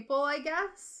some people, I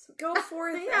guess. Go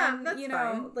forth and, that's you know,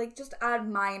 fine. Like, just add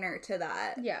minor to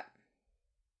that. Yeah.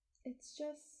 It's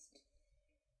just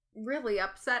really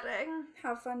upsetting.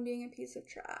 Have fun being a piece of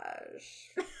trash.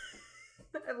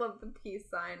 I love the peace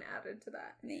sign added to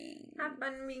that. Thanks. Have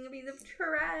fun being a piece of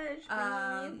trash.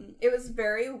 It was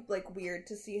very, like, weird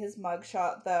to see his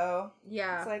mugshot, though.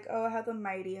 Yeah. It's like, oh, how the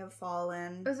mighty have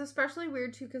fallen. It was especially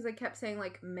weird, too, because they kept saying,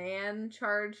 like, man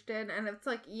charged in, and it's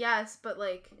like, yes, but,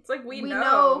 like... It's like, we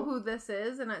know who this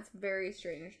is, and it's very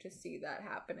strange to see that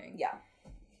happening. Yeah.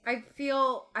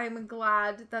 I'm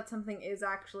glad that something is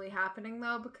actually happening,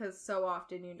 though, because so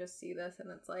often you just see this, and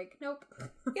it's like, nope.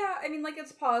 Yeah, I mean, like,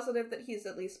 it's positive that he's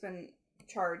at least been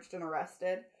charged and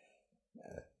arrested.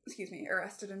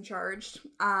 Arrested and charged.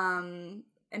 I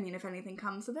mean, if anything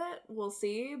comes of it, we'll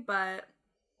see, but...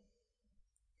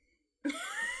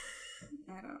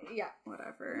 I don't... Yeah.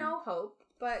 Whatever. No hope,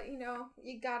 but, you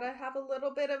gotta have a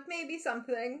little bit of maybe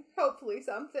something. Hopefully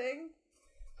something.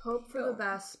 Hope for the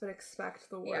best, but expect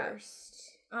the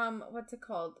worst. Yeah. What's it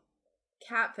called?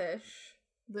 Catfish.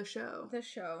 The show.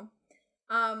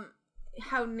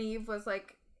 How Neve was,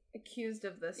 like, accused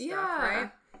of this stuff,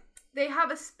 right? They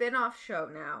have a spin-off show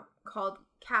now called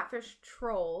Catfish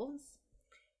Trolls,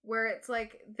 where it's,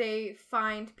 like, they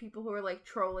find people who are, like,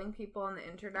 trolling people on the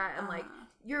internet and, like,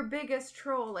 your biggest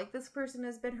troll, like, this person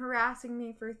has been harassing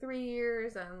me for 3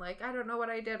 years and, like, I don't know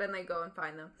what I did, and they go and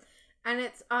find them. And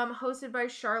it's hosted by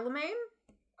Charlemagne.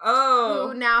 Oh.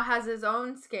 Who now has his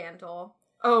own scandal.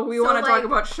 Oh, we want to talk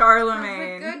about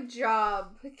Charlemagne. Good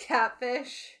job,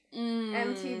 Catfish.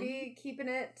 MTV keeping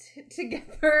it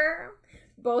together.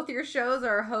 Both your shows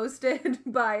are hosted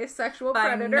by sexual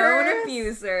predators. Known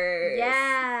abusers.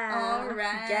 Yeah. All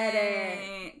right. Get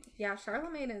it. Yeah,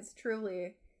 Charlemagne is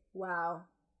truly, wow,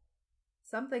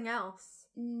 something else.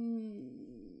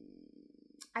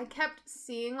 I kept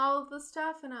seeing all of the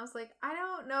stuff, and I was like, I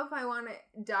don't know if I want to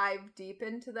dive deep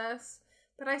into this,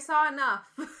 but I saw enough.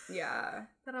 Yeah.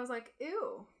 That I was like,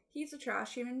 ew. He's a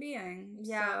trash human being.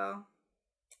 Yeah. So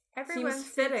everyone seems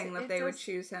fitting that they would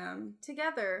choose him.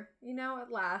 Together,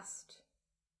 at last.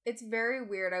 It's very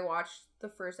weird. I watched the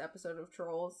first episode of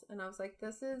Trolls, and I was like,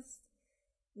 this is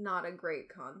not a great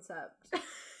concept.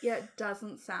 Yeah, it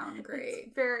doesn't sound great.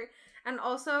 It's very... And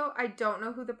also, I don't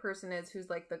know who the person is who's,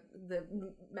 like, the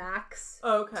Max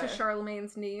to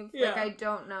Charlemagne's Neve. Yeah. Like, I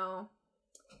don't know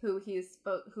who he is.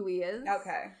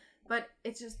 Okay. But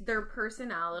it's just their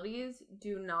personalities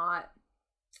do not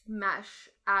mesh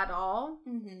at all.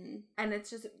 Mm-hmm. And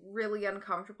it's just really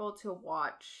uncomfortable to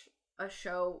watch a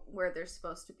show where they're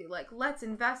supposed to be like, let's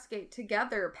investigate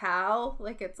together, pal.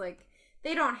 Like, it's like,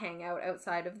 they don't hang out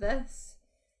outside of this.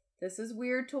 This is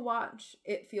weird to watch.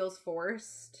 It feels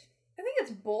forced. I think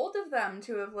it's bold of them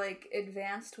to have, like,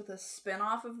 advanced with a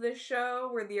spin-off of this show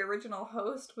where the original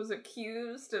host was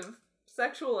accused of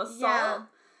sexual assault. Yeah.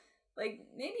 Like,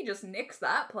 maybe just nix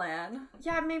that plan.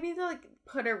 Yeah, maybe they'll, like,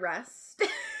 put to rest,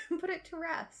 But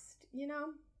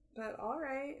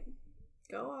alright.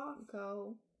 Go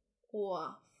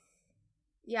off.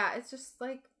 Yeah, it's just,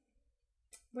 like,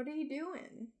 what are you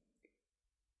doing?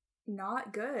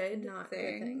 Not good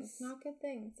things. Not good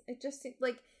things. It just,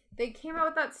 like... They came out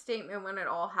with that statement when it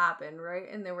all happened, right?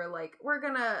 And they were like, we're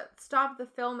gonna stop the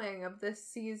filming of this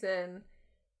season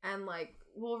and, like,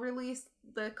 we'll release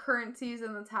the current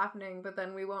season that's happening, but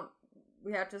then we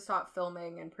have to stop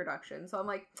filming and production. So I'm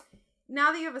like,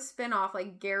 now that you have a spin-off,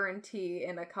 like, guarantee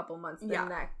in a couple months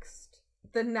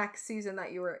the next season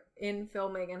that you were in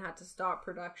filming and had to stop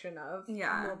production of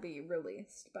will be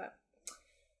released. But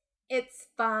it's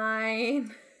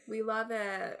fine. We love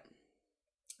it.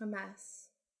 A mess.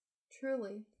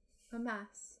 Truly a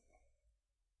mess.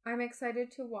 I'm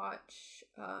excited to watch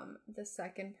the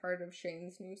second part of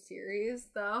Shane's new series,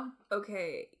 though.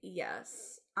 Okay,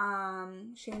 yes.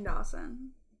 Shane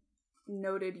Dawson,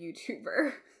 noted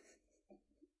YouTuber,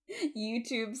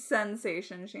 YouTube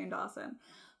sensation Shane Dawson,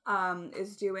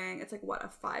 is doing, it's like, what, a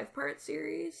 5-part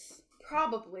series?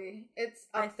 Probably. It's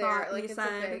up there. Like, it's a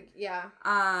big, yeah.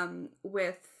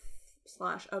 With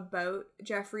 / about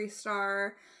Jeffree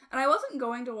Star. And I wasn't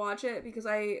going to watch it because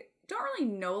I don't really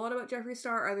know a lot about Jeffree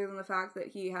Star other than the fact that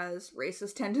he has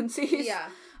racist tendencies. Yeah.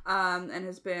 And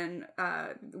has been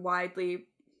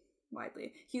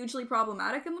hugely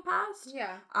problematic in the past.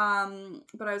 Yeah.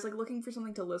 But I was, like, looking for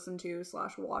something to listen to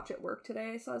 / watch at work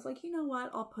today, so I was like, you know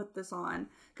what, I'll put this on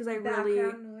because I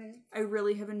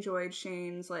really have enjoyed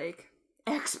Shane's, like,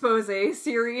 expose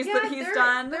series that he's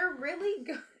done. They're really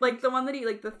good. Like, the one that he,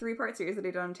 like, the 3-part series that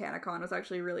he done on TanaCon was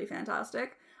actually really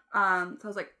fantastic. So I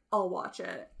was like, I'll watch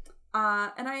it.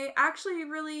 And I actually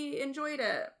really enjoyed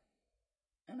it.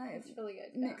 And I have really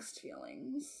good, mixed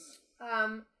feelings.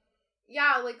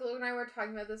 Yeah, like, Lou and I were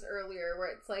talking about this earlier, where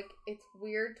it's, like, it's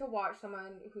weird to watch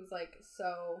someone who's, like,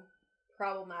 so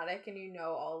problematic and you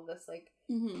know all of this, like,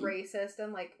 Mm-hmm. racist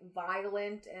and, like,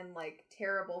 violent and, like,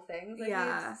 terrible things that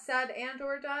Yeah. he's said and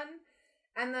or done,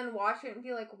 and then watch it and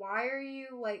be like, why are you,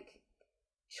 like,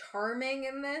 charming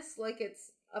in this? Like,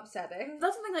 it's upsetting.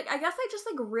 That's the thing, like, I guess I just,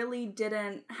 like, really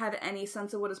didn't have any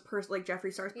sense of what his like,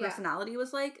 Jeffree Star's personality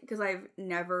was like, because I've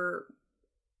never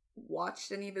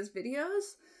watched any of his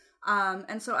videos,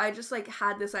 and so I just, like,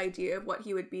 had this idea of what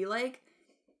he would be like,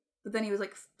 but then he was,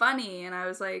 like, funny, and I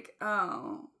was like,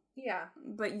 oh... Yeah.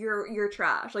 But you're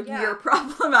trash. Like, Yeah. you're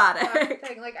problematic. That's the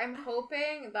thing. Like, I'm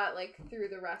hoping that, like, through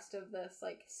the rest of this,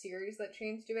 like, series that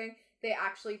Shane's doing, they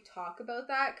actually talk about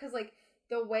that. Because, like,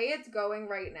 the way it's going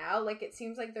right now, like, it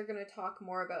seems like they're going to talk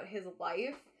more about his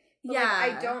life.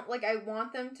 But, like, I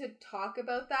want them to talk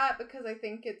about that because I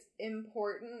think it's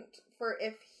important for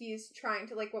if he's trying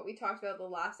to, like, what we talked about the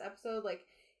last episode, like,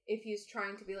 if he's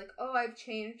trying to be like, oh, I've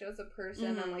changed as a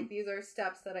person, and, like, these are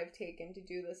steps that I've taken to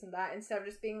do this and that, instead of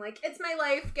just being like, it's my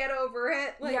life, get over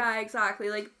it. Like, yeah,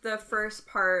 exactly. Like, the first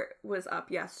part was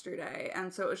up yesterday,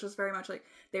 and so it was just very much, like,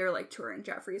 they were, like, touring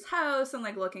Jeffree's house and,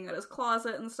 like, looking at his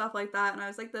closet and stuff like that, and I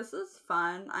was like, this is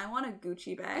fun. I want a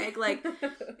Gucci bag. Like,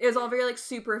 it was all very, like,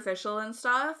 superficial and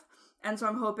stuff. And so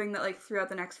I'm hoping that, like, throughout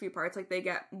the next few parts, like, they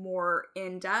get more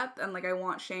in-depth, and, like, I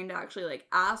want Shane to actually, like,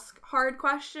 ask hard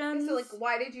questions. So, like,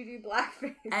 why did you do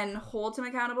blackface? And hold him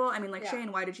accountable. I mean, like,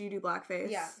 Shane, why did you do blackface?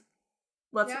 Yeah.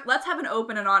 Let's have an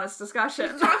open and honest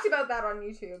discussion. We talked about that on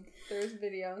YouTube. There's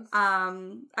videos.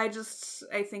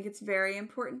 I think it's very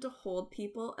important to hold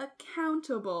people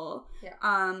accountable.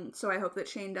 Yeah. So I hope that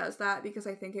Shane does that, because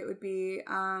I think it would be,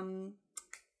 that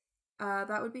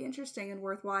would be interesting and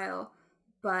worthwhile.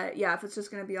 But yeah, if it's just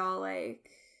gonna be all like,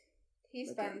 he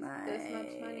spends this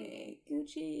much money.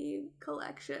 Gucci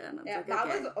collection. Yeah, like, that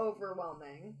okay. was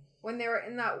overwhelming. When they were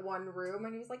in that one room,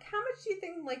 and he was like, how much do you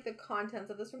think, like, the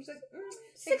contents of this room? She's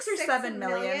like, $6 or $7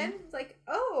 million. It's like,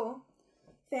 oh.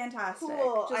 Fantastic.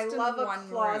 Cool. Just I in love a one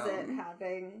closet room.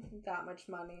 having that much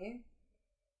money.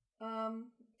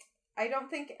 I don't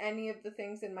think any of the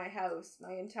things in my house,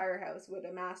 my entire house, would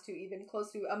amass to even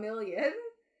close to $1 million.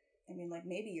 I mean, like,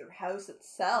 maybe your house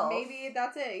itself. Maybe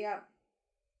that's it, yeah.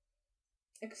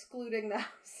 Excluding the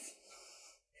house.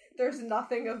 There's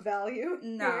nothing of value.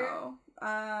 No.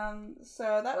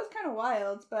 So that was kind of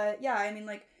wild, but yeah, I mean,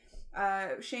 like,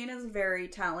 Shane is very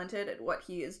talented at what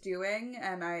he is doing,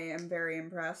 and I am very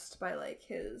impressed by, like,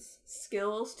 his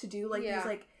skills to do, like, these,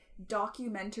 like,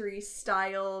 documentary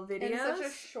style videos. And such a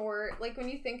short, like, when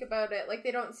you think about it, like, they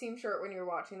don't seem short when you're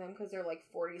watching them because they're like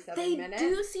 47 minutes. They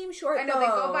do seem short, I know, they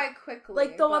go by quickly.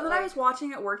 Like, the one that I was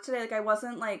watching at work today, like, I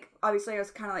wasn't, like, obviously I was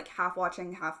kind of, like, half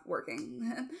watching, half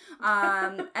working.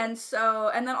 And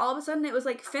then all of a sudden it was,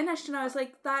 like, finished, and I was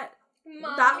like, that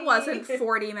wasn't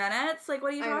 40 minutes. Like,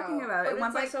 what are you talking about? It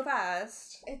went by so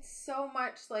fast. It's so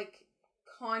much, like,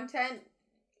 content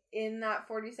in that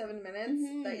 47 minutes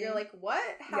that you're like, what?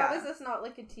 How is this not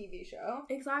like a TV show?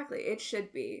 Exactly. It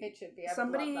should be.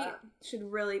 Somebody should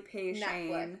really pay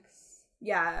Shane.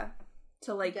 Yeah.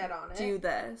 To, like, get on do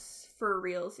this for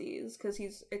realsies, because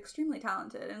he's extremely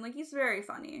talented and, like, he's very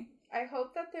funny. I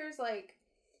hope that there's, like,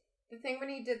 the thing when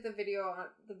he did the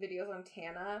videos on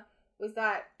Tana was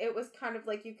that it was kind of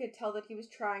like you could tell that he was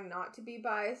trying not to be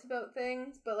biased about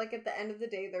things, but, like, at the end of the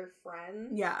day, they're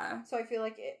friends. Yeah. So I feel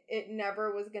like it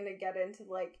never was going to get into,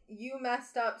 like, you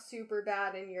messed up super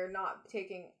bad and you're not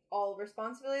taking all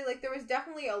responsibility. Like, there was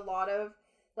definitely a lot of,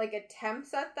 like,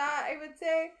 attempts at that, I would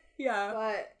say. Yeah.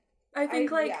 But I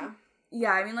think,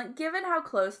 I mean, like, given how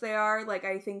close they are, like,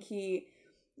 I think he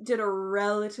did a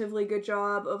relatively good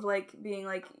job of, like, being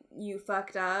like, you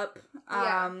fucked up.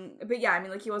 But yeah, I mean,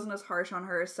 like, he wasn't as harsh on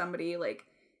her as somebody, like,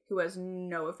 who has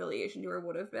no affiliation to her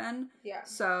would have been. Yeah.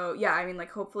 So, yeah, I mean,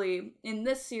 like, hopefully in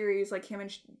this series, like, him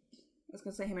and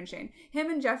Shane. Him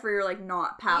and Jeffree are, like,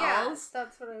 not pals. Yeah,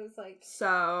 that's what I was like.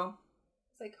 So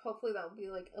it's like, hopefully that'll be,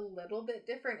 like, a little bit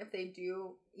different if they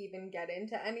do even get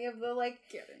into any of the, like,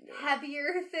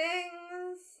 heavier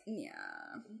things. Yeah.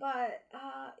 But,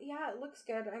 yeah, it looks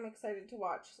good. I'm excited to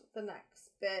watch the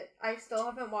next bit. I still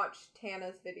haven't watched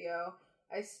Tana's video.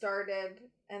 I started,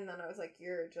 and then I was like,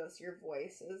 your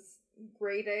voice is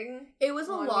grating. It was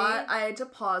a lot. I had to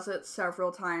pause it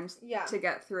several times to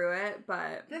get through it,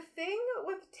 but... The thing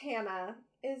with Tana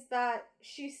is that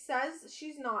she says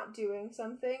she's not doing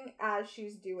something as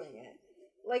she's doing it.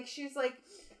 Like, she's like,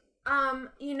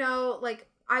 you know, like,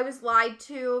 I was lied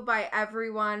to by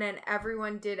everyone, and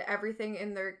everyone did everything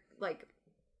in their, like,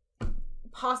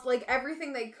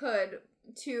 everything they could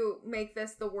to make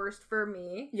this the worst for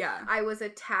me. Yeah. I was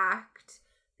attacked.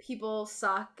 people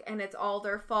suck and it's all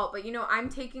their fault, but I'm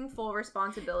taking full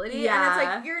responsibility. Yeah. And it's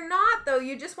like, you're not, though.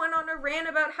 You just went on a rant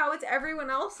about how it's everyone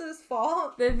else's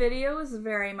fault. The video was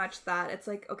very much that. It's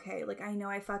like, okay, like, I know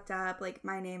I fucked up, like,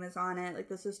 my name is on it, like,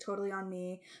 this is totally on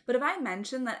me, but if I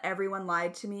mentioned that everyone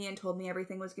lied to me and told me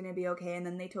everything was gonna be okay and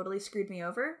then they totally screwed me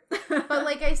over? But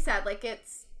like I said, like,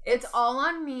 it's all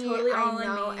on me. Totally all I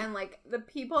know, on me. and like, the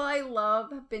people I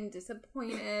love have been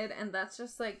disappointed, and that's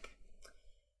just like,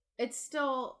 it's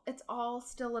all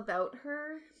still about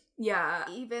her. Yeah.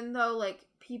 Even though, like,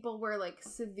 people were, like,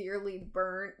 severely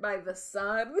burnt by the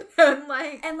sun and,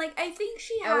 like, I think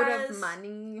she out has, of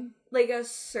money. like, a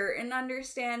certain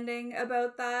understanding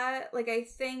about that. Like, I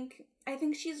think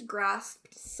she's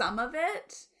grasped some of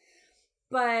it,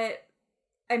 but,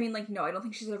 I mean, like, no, I don't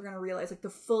think she's ever gonna realize, like, the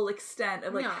full extent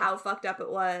of, like, how fucked up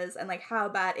it was and, like, how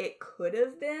bad it could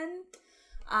have been.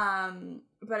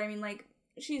 But, I mean, like,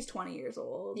 she's 20 years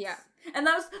old. Yeah. And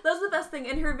that was the best thing.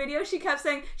 In her video, she kept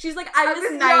saying, she's like, I was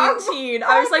 19. Young.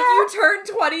 I was like, you turned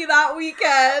 20 that weekend.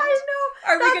 I know.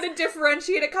 Are we going to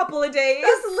differentiate a couple of days?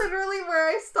 That's literally where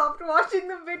I stopped watching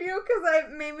the video because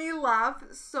it made me laugh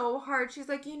so hard. She's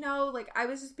like, like, I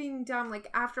was just being dumb.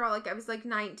 Like, after all, like, I was like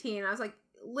 19. I was like,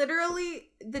 literally,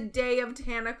 the day of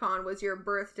TanaCon was your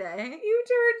birthday. You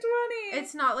turned 20.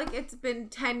 It's not like it's been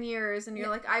 10 years and you're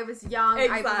like, I was young.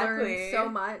 Exactly. I've learned so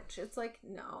much. It's like,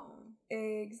 no.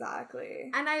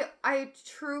 Exactly. And I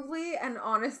truly and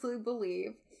honestly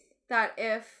believe that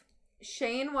if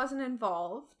Shane wasn't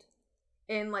involved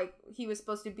in, like, he was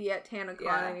supposed to be at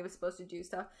TanaCon and he was supposed to do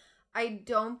stuff, I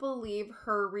don't believe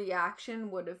her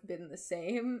reaction would have been the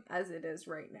same as it is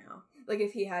right now. Like,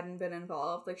 if he hadn't been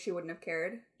involved, like, she wouldn't have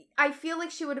cared? I feel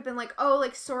like she would have been like, oh,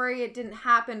 like, sorry it didn't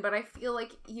happen, but I feel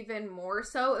like even more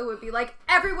so, it would be like,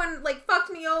 everyone, like,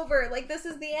 fucked me over, like, this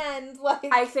is the end, like...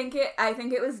 I think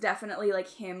it was definitely, like,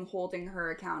 him holding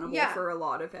her accountable for a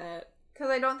lot of it. Because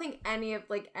I don't think any of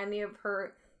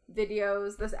her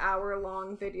videos, this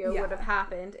hour-long video, would have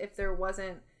happened if there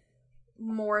wasn't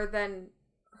more than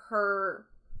her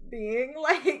being,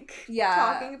 like,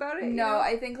 talking about it. No,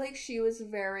 I think, like, she was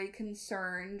very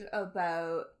concerned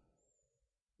about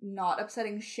not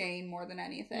upsetting Shane more than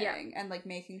anything, and, like,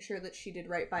 making sure that she did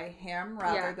right by him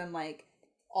rather than, like,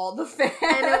 all the fans.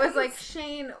 And it was like,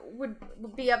 Shane would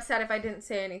be upset if I didn't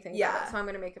say anything about it, so I'm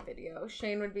gonna make a video.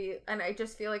 Shane would be, and I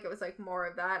just feel like it was, like, more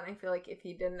of that, and I feel like if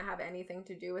he didn't have anything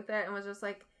to do with it, and was just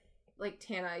like,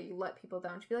 Tana, you let people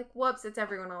down, she'd be like, whoops, it's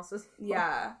everyone else's fault.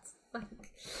 Yeah. Like,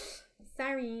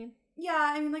 sorry.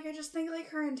 Yeah, I mean, like, I just think, like,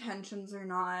 her intentions are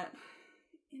not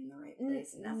in the right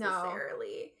place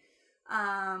necessarily.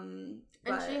 And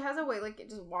she has a way, like,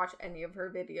 just watch any of her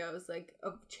videos, like,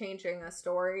 of changing a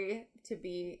story to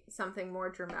be something more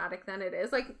dramatic than it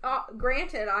is. Like,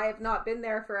 granted, I have not been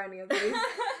there for any of these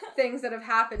things that have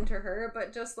happened to her,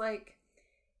 but just, like,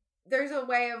 there's a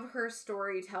way of her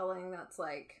storytelling that's,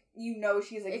 like...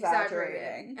 she's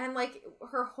exaggerating. And, like,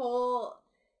 her whole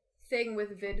thing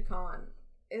with VidCon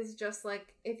is just,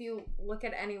 like, if you look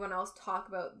at anyone else talk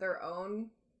about their own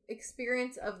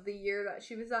experience of the year that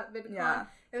she was at VidCon,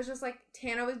 it was just like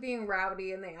Tana was being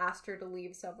rowdy and they asked her to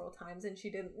leave several times and she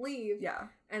didn't leave,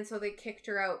 and so they kicked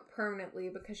her out permanently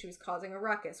because she was causing a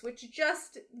ruckus, which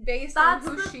just based on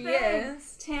who she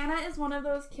is, Tana is one of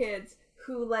those kids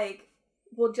who, like,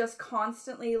 will just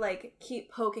constantly, like,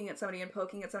 keep poking at somebody and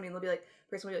they'll be like,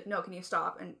 person will be like, no, can you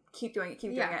stop, and keep doing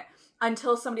it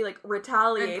until somebody, like,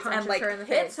 retaliates and like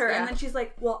hits her, and then she's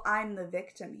like, well, I'm the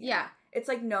victim here. It's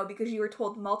like, no, because you were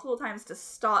told multiple times to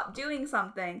stop doing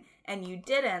something, and you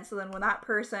didn't. So then when that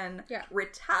person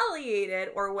retaliated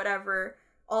or whatever,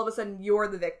 all of a sudden you're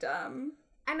the victim.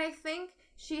 And I think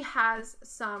she has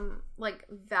some, like,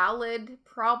 valid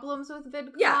problems with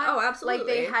VidCon. Yeah, oh, absolutely. Like,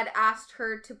 they had asked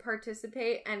her to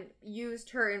participate and used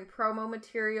her in promo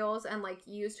materials and, like,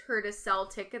 used her to sell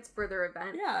tickets for their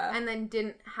event. Yeah. And then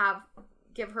didn't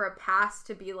give her a pass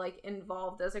to be, like,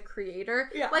 involved as a creator.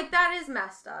 Yeah. Like, that is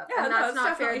messed up. Yeah, and that's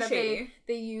not fair that shady.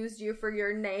 they used you for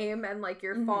your name and, like,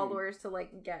 your followers to,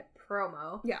 like, get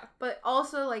promo. Yeah. But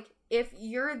also, like, if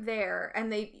you're there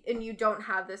and you don't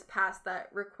have this pass that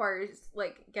requires,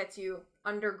 like, gets you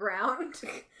underground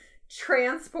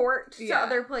transport to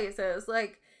other places,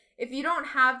 like, if you don't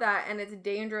have that and it's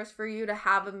dangerous for you to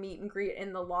have a meet and greet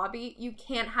in the lobby, you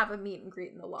can't have a meet and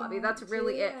greet in the lobby. That's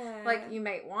really it. Like, you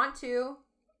might want to.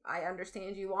 I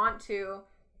understand you want to,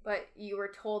 but you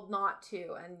were told not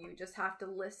to, and you just have to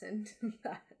listen to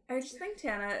that. I just think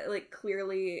Tana, like,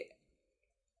 clearly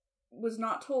was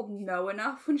not told no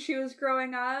enough when she was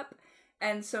growing up.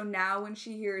 And so now when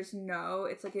she hears no,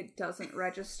 it's like it doesn't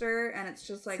register, and it's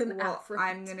just like, well,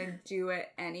 I'm gonna do it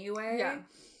anyway. Yeah.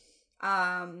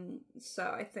 So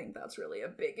I think that's really a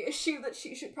big issue that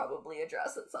she should probably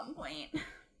address at some point.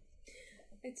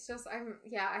 It's just,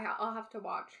 I'll have to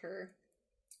watch her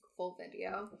full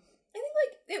video. I think,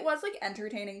 like, it was, like,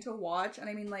 entertaining to watch, and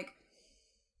I mean, like,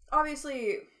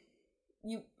 obviously,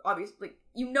 you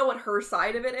know what her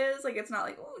side of it is, like, it's not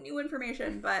like, oh, new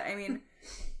information, but, I mean,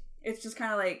 it's just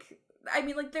kind of, like, I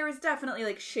mean, like, there was definitely,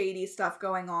 like, shady stuff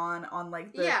going on,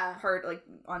 like, the part, like,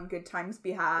 on Good Times'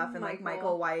 behalf, and, like,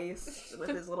 Michael Weiss with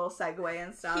his little segue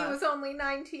and stuff. He was only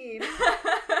 19.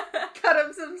 Cut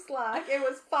him some slack. It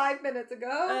was 5 minutes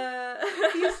ago.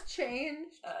 He's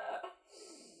changed.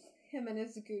 Him and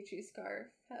his Gucci scarf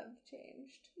have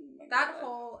changed.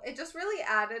 It just really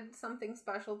added something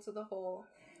special to the whole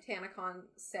TanaCon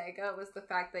saga, was the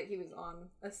fact that he was on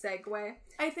a Segway.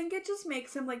 I think it just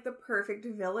makes him, like, the perfect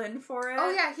villain for it.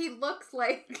 Oh yeah, he looks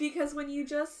like... Because when you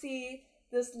just see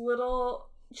this little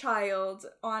child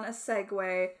on a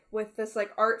Segway with this,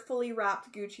 like, artfully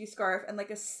wrapped Gucci scarf and, like,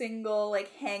 a single,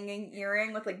 like, hanging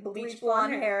earring with, like, bleach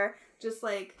blonde hair, just,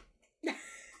 like...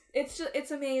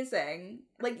 It's amazing.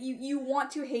 Like, you want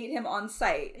to hate him on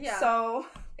sight. Yeah. So...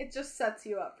 It just sets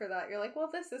you up for that. You're like, well,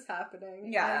 this is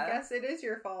happening. Yeah. I guess it is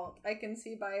your fault. I can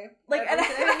see by like, and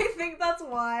I think that's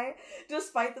why,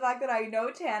 despite the fact that I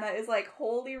know Tana is, like,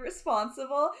 wholly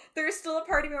responsible, there's still a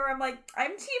part of me where I'm like,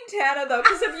 I'm Team Tana, though,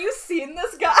 because have you seen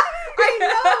this guy? I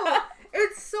know!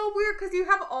 It's so weird, because you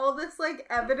have all this, like,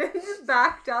 evidence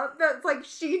backed up that's, like,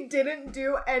 she didn't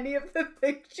do any of the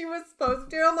things she was supposed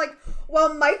to do. I'm like,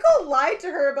 well, Michael lied to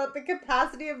her about the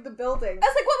capacity of the building. I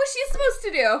was like, what was she supposed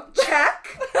to do?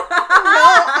 Check. No,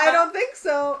 I don't think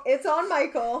so. It's on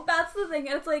Michael. That's the thing,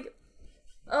 and it's like,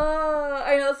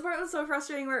 I know, this part was so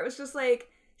frustrating where it was just like,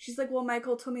 she's like, well,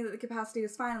 Michael told me that the capacity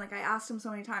was fine, like, I asked him so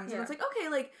many times, and it's like, okay,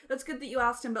 like, that's good that you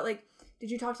asked him, but, like, did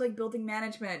you talk to, like, building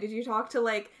management? Did you talk to,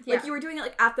 like, like, you were doing it,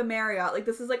 like, at the Marriott, like,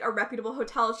 this is, like, a reputable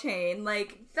hotel chain,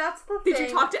 like, that's the thing. Did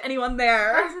you talk to anyone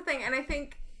there? That's the thing, and I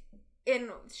think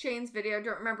in Shane's video, I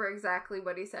don't remember exactly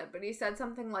what he said, but he said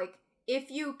something like,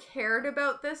 if you cared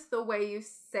about this the way you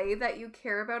say that you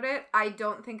care about it, I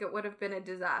don't think it would have been a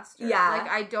disaster. Yeah. Like,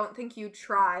 I don't think you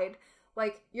tried.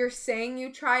 Like, you're saying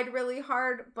you tried really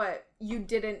hard, but you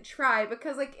didn't try.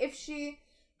 Because, like, if she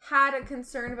had a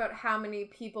concern about how many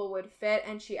people would fit,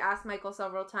 and she asked Michael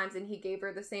several times, and he gave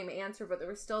her the same answer, but there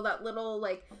was still that little,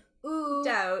 like, ooh,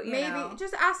 doubt, maybe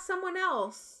just ask someone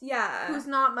else. Yeah. Who's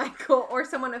not Michael, or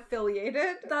someone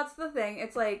affiliated. That's the thing.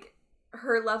 It's like,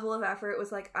 her level of effort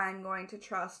was like, I'm going to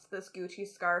trust this Gucci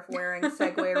scarf wearing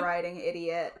Segway riding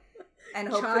idiot and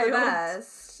hope for the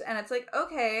best. And it's like,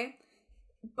 okay,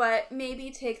 but maybe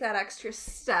take that extra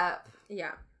step.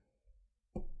 Yeah.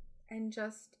 And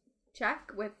just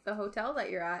check with the hotel that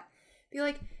you're at. Be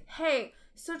like, hey,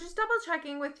 so just double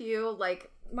checking with you, like,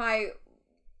 my,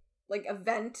 like,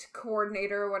 event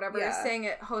coordinator or whatever is saying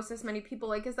it hosts this many people.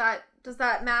 Like, does that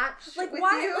match? Like, with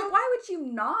why? you? Like, why would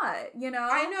you not? You know?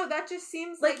 I know, that just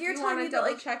seems like you're you telling want me to that,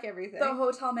 double like, check everything. The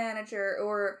hotel manager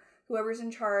or whoever's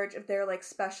in charge of their, like,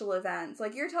 special events.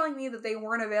 Like, you're telling me that they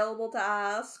weren't available to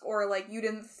ask, or, like, you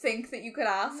didn't think that you could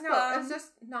ask them? No, it's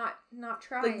just not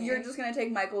trying. Like, you're just gonna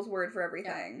take Michael's word for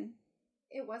everything.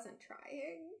 Yeah. It wasn't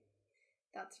trying.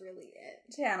 That's really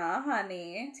it. Tana,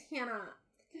 honey. Tana.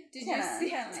 Did you see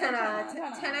Tana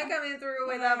coming through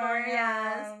with a more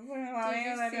yes? Did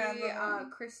you see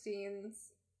Christine's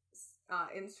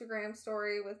Instagram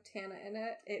story with Tana in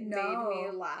it? It made me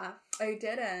laugh. I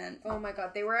didn't. Oh my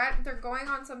god. They're going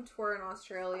on some tour in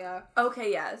Australia. Okay,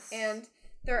 yes. And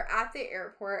they're at the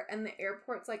airport, and the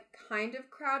airport's, like, kind of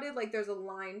crowded. Like, there's a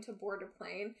line to board a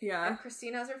plane. Yeah. And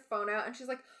Christine has her phone out, and she's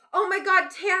like, oh my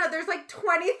god, Tana, there's, like,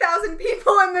 20,000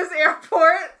 people in this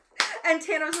airport. And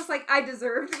Tana was just like, I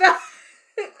deserved that.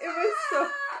 It was so...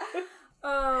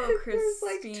 Oh,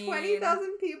 Christine. There's, like,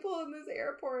 20,000 people in this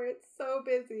airport. It's so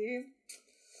busy.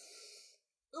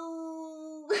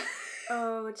 Ooh.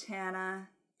 Oh, Tana.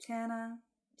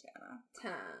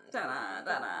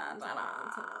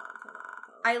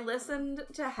 I listened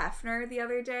to Hefner the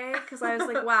other day because I was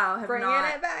like, wow,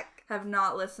 have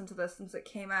not listened to this since it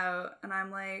came out, and I'm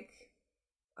like,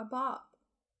 a bop.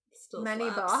 Still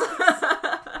many slaps.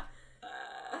 bops.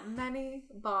 Many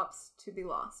bops to be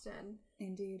lost in.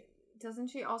 Indeed. Doesn't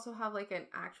she also have, like, an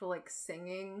actual, like,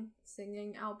 singing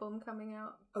album coming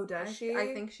out? Oh, does she?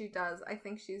 I think she does. I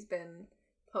think she's been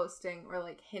posting or,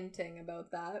 like, hinting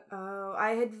about that. Oh,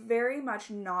 I had very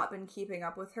much not been keeping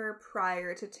up with her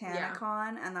prior to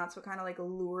TanaCon, and that's what kind of, like,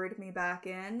 lured me back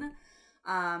in.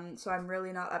 So I'm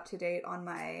really not up to date on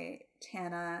my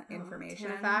Tana information.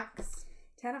 Tana facts.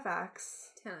 Tana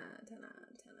facts. Tana.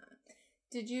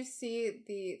 Did you see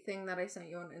the thing that I sent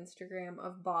you on Instagram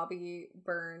of Bobby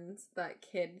Burns, that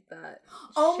kid that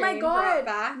Oh my Shane god. brought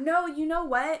back? No, you know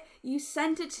what? You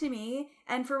sent it to me,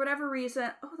 and for whatever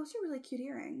reason, oh, those are really cute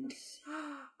earrings.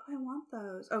 I want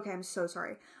those. Okay, I'm so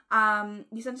sorry.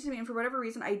 You sent it to me, and for whatever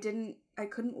reason, I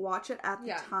couldn't watch it at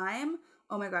the time.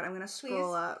 Oh my god, I'm gonna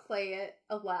scroll up. Play it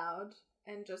aloud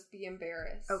and just be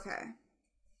embarrassed. Okay.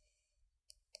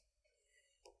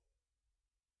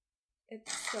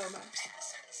 It's so much.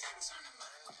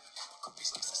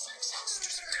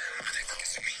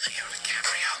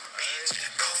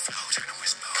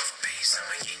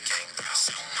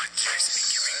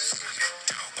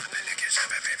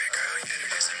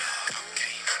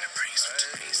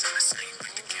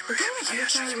 I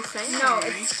can't understand what he's saying. No,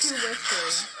 it's too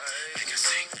whispery.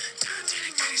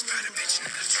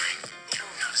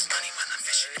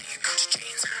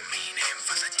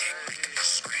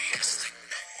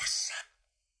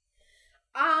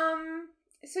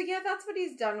 So yeah, that's what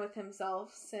he's done with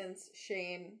himself since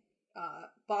Shane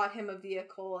bought him a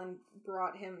vehicle and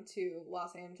brought him to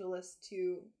Los Angeles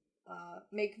to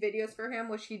make videos for him,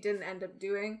 which he didn't end up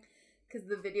doing because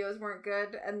the videos weren't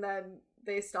good, and then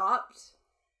they stopped.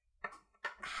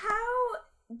 How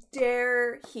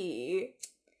dare he?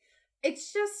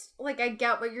 It's just, like, I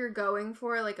get what you're going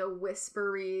for, like a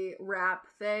whispery rap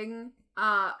thing.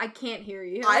 I can't hear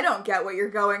you. I don't get what you're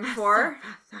going for.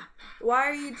 Why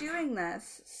are you doing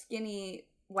this, skinny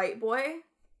white boy?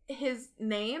 His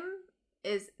name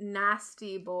is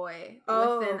Nasty Boy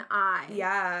with an I.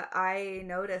 Yeah, I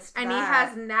noticed and that. He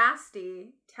has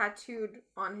Nasty tattooed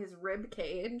on his rib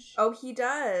cage. Oh, he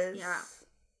does. Yeah.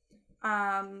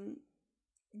 I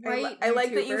YouTubers.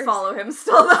 like that you follow him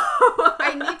still, though.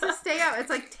 I need to stay up.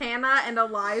 It's like Tana and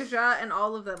Elijah and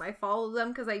all of them. I follow them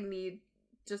because I need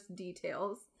just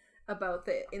details about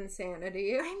the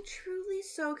insanity. I'm truly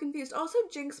so confused. Also,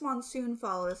 Jinx Monsoon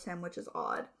follows him, which is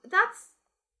odd. That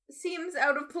seems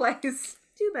out of place.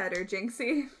 Do better,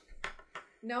 Jinxie.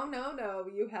 No.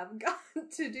 You have got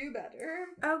to do better.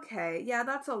 Okay, yeah,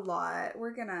 that's a lot.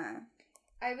 We're gonna...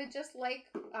 I would just like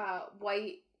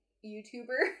white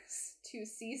YouTubers to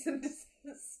cease and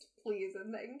desist, please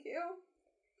and thank you.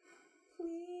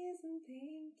 Please and thank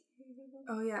you.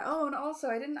 Oh, yeah. Oh, and also,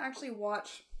 I didn't actually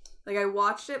watch... Like, I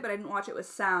watched it, but I didn't watch it with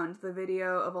sound. The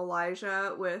video of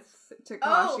Elijah with Tekashi.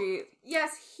 Oh,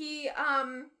 yes, he,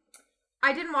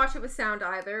 I didn't watch it with sound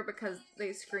either because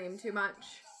they scream too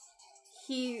much.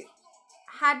 He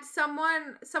had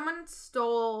someone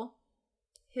stole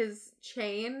his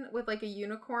chain with, like, a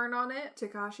unicorn on it.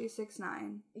 Tekashi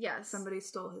 6ix9ine. Yes. Somebody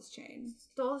stole his chain.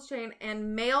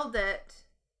 And mailed it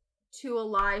to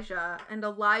Elijah, and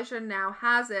Elijah now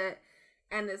has it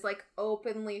and is, like,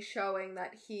 openly showing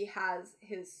that he has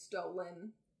his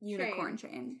stolen unicorn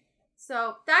chain.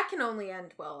 So that can only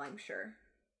end well, I'm sure.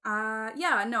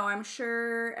 Yeah, no, I'm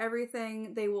sure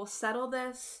they will settle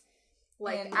this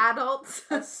like adults.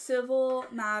 A civil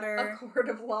matter. A court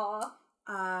of law.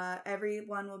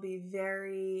 Everyone will be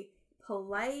very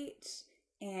polite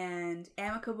and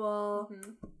amicable,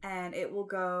 and it will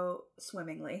go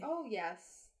swimmingly. Oh,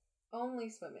 yes. Only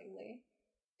swimmingly.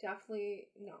 Definitely,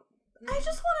 no. I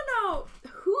just want to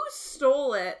know who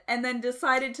stole it and then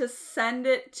decided to send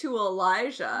it to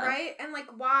Elijah. Right? And, like,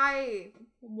 why?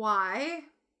 Why?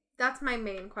 That's my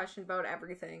main question about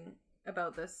everything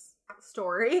about this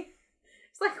story.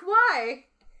 It's like, why?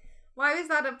 Why was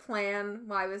that a plan?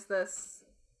 Why was this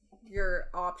your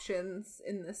options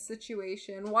in this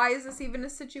situation? Why is this even a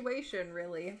situation,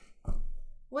 really?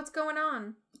 What's going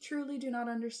on? Truly do not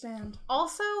understand.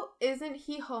 Also, isn't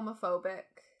he homophobic?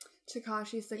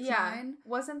 Tekashi 6ix9ine? Yeah.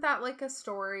 Wasn't that like a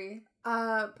story?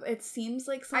 It seems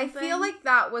like something. I feel like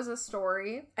that was a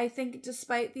story. I think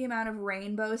despite the amount of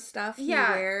rainbow stuff he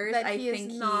wears, I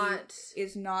think he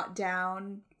is not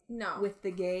down with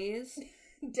the gays.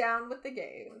 Down with the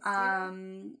gays.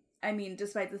 I mean,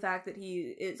 despite the fact that he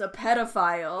is a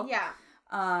pedophile.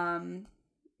 Yeah.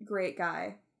 Great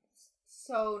guy.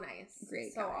 So nice.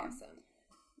 Great so guy. Awesome.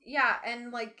 Yeah,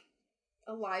 and like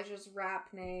Elijah's rap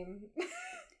name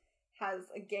has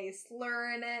a gay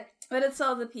slur in it. But it's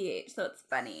all the PH, so it's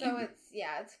funny. So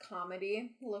it's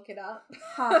comedy. Look it up.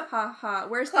 Ha ha ha.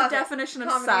 Where's the definition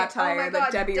of satire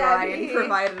that Debbie Ryan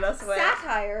provided us with?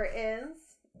 Satire is...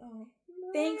 Oh,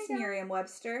 thanks,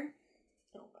 Merriam-Webster.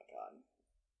 Oh my god.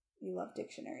 We love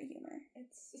dictionary humor.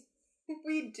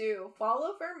 We do.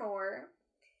 Follow for more.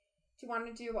 Do you want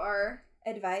to do our...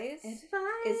 Advice? Is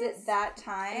it that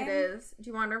time? It is. Do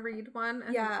you want to read one?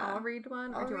 And yeah. I'll read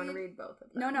one? Or do you want to read both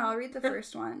of them? No, I'll read the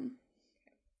first one.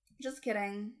 Just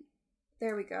kidding.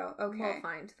 There we go. Okay. We'll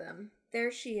find them.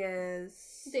 There she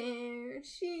is. There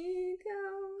she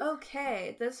goes.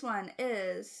 Okay, this one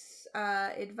is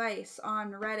advice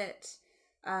on Reddit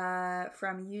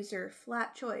from user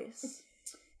Flat Choice.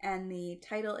 And the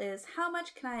title is, How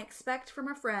Much Can I Expect from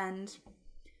a Friend?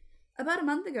 About a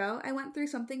month ago, I went through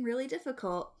something really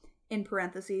difficult. In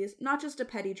parentheses, not just a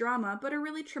petty drama, but a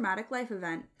really traumatic life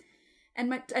event.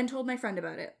 And told my friend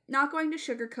about it. Not going to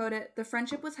sugarcoat it, the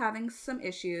friendship was having some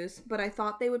issues, but I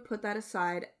thought they would put that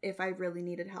aside if I really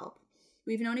needed help.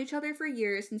 We've known each other for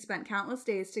years and spent countless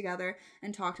days together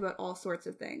and talked about all sorts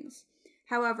of things.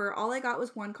 However, all I got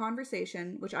was one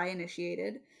conversation, which I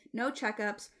initiated. No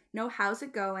checkups, no how's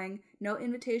it going, no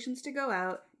invitations to go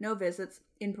out, no visits,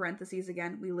 in parentheses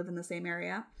again, we live in the same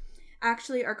area.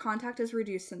 Actually, our contact has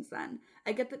reduced since then.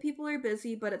 I get that people are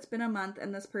busy, but it's been a month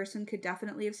and this person could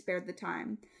definitely have spared the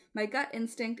time. My gut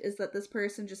instinct is that this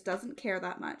person just doesn't care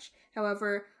that much.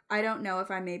 However, I don't know if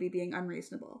I may be being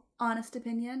unreasonable. Honest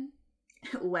opinion?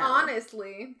 Well,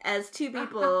 honestly, as two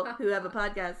people who have a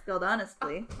podcast called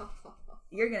Honestly,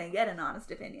 you're gonna get an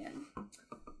honest opinion.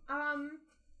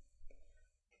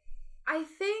 I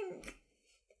think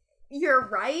you're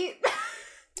right.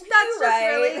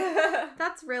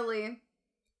 That's really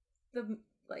the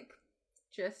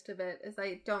gist of it, is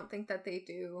I don't think that they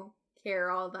do care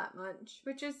all that much,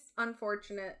 which is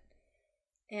unfortunate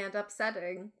and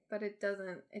upsetting, but it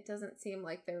doesn't seem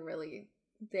like they're really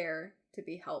there to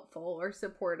be helpful or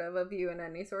supportive of you in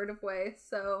any sort of way.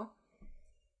 So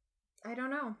I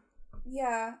don't know.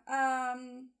 Yeah.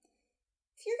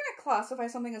 If you're gonna classify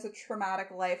something as a traumatic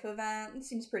life event, it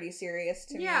seems pretty serious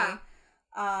to me.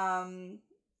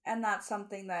 And that's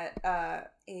something that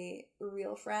a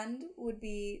real friend would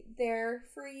be there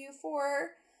for you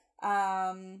for.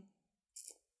 But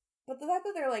the fact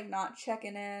that they're not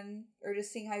checking in or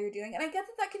just seeing how you're doing, and I get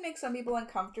that can make some people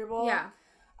uncomfortable. Yeah.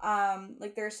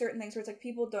 There are certain things where it's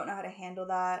people don't know how to handle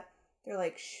that. They're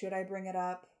like, should I bring it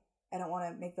up? I don't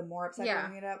want to make them more upset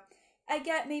bringing it up. I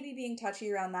get maybe being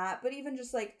touchy around that, but even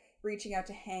just reaching out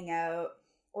to hang out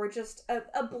or just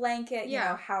a blanket, you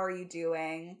know, how are you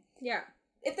doing? Yeah.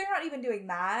 If they're not even doing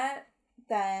that,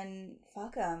 then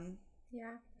fuck them.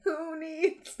 Yeah. Who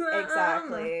needs them?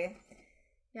 Exactly.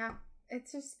 Yeah.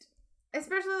 It's just,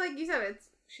 especially like you said, I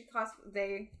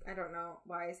don't know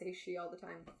why I say she all the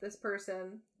time. This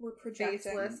person, we're projecting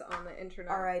faceless on the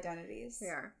internet. Our identities. We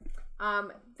are.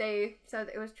 They said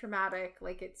it was traumatic.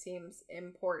 It seems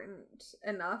important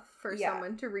enough for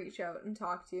someone to reach out and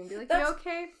talk to you and be like, you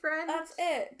okay, friend? That's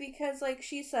it. Because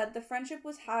she said, the friendship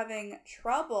was having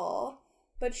trouble,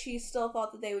 but she still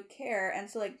thought that they would care. And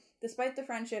so despite the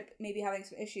friendship maybe having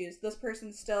some issues, this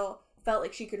person still felt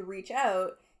like she could reach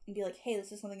out and be like, hey,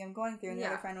 this is something I'm going through. And the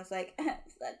other friend was like,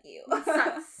 fuck you.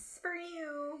 Sucks for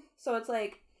you. So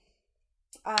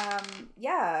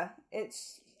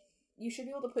it's you should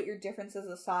be able to put your differences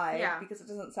aside because it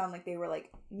doesn't sound like they were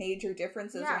major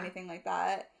differences or anything like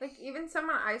that. Even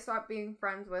someone I stopped being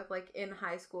friends with in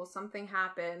high school, something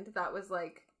happened that was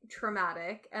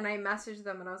traumatic, and I messaged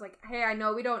them and I was like, hey, I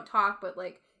know we don't talk, but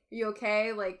are you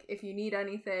okay? If you need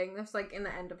anything. That's in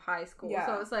the end of high school.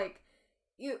 So it was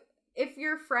if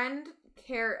your friend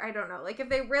care, I don't know, if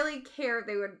they really care,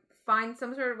 they would find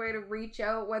some sort of way to reach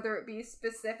out, whether it be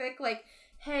specific,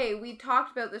 hey, we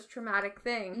talked about this traumatic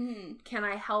thing. Mm-hmm. Can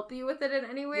I help you with it in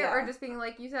any way? Yeah. Or just being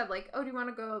you said, oh, do you want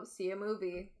to go see a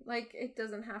movie? It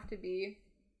doesn't have to be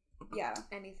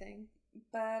anything.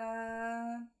 But,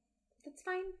 that's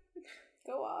fine.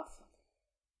 Go off.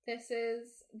 This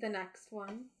is the next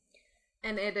one.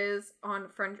 And it is on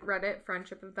Reddit,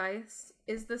 Friendship Advice.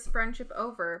 Is this friendship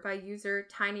over? By user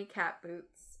Tiny Cat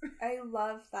Boots. I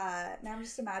love that. Now I'm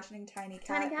just imagining Tiny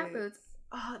Cat Boots.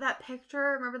 Oh, that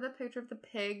picture. Remember the picture of the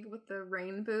pig with the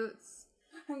rain boots?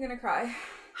 I'm gonna cry.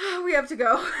 We have to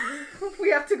go.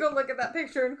 We have to go look at that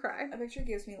picture and cry. That picture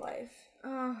gives me life.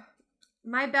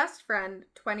 My best friend,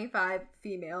 25,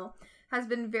 female, has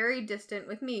been very distant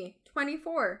with me,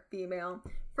 24, female,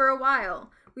 for a while.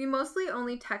 We mostly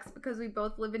only text because we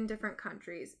both live in different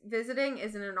countries. Visiting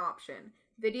isn't an option.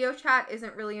 Video chat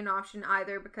isn't really an option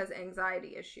either because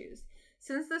anxiety issues.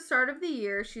 Since the start of the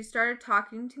year, she started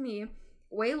talking to me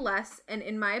way less, and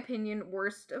in my opinion,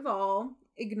 worst of all,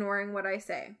 ignoring what I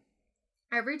say.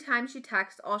 Every time she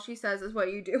texts, all she says is, what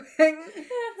are you doing?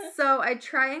 So I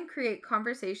try and create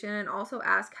conversation and also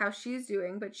ask how she's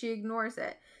doing, but she ignores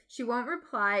it. She won't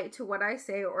reply to what I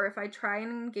say or if I try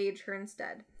and engage her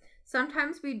instead.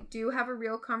 Sometimes we do have a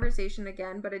real conversation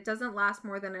again, but it doesn't last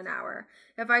more than an hour.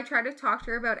 If I try to talk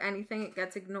to her about anything, it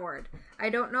gets ignored. I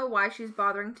don't know why she's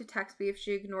bothering to text me if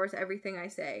she ignores everything I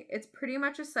say. It's pretty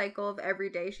much a cycle of every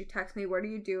day she texts me, "What are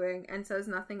you doing?" and says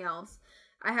nothing else.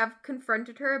 I have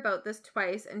confronted her about this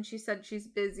twice, and she said she's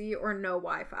busy or no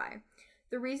Wi-Fi.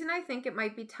 The reason I think it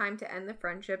might be time to end the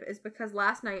friendship is because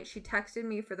last night she texted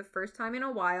me for the first time in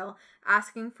a while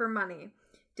asking for money.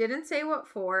 Didn't say what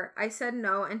for. I said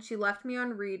no, and she left me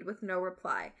on read with no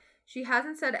reply. She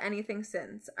hasn't said anything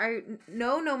since. I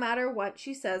know no matter what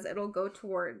she says, it'll go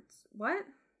towards... What?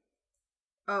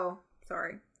 Oh,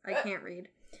 sorry. I can't read.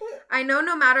 I know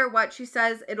no matter what she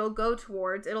says it'll go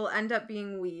towards, it'll end up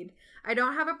being weed. I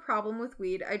don't have a problem with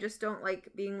weed. I just don't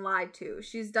like being lied to.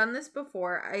 She's done this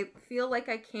before. I feel like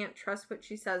I can't trust what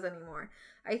she says anymore.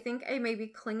 I think I may be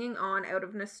clinging on out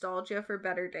of nostalgia for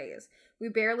better days. We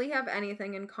barely have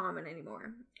anything in common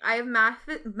anymore. I'm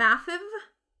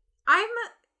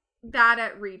bad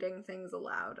at reading things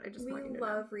aloud. I just want you to know.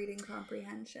 We love reading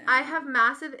comprehension. I have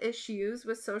massive issues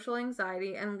with social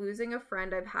anxiety, and losing a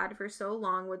friend I've had for so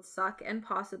long would suck and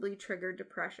possibly trigger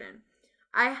depression.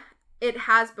 It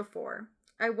has before.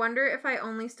 I wonder if I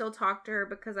only still talk to her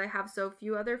because I have so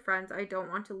few other friends. I don't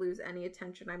want to lose any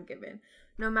attention I'm given.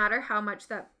 No matter how much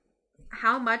that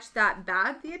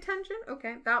bad the attention.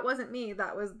 Okay, that wasn't me.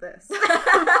 That was this.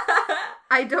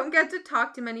 I don't get to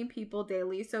talk to many people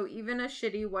daily, so even a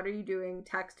shitty "what are you doing"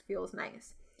 text feels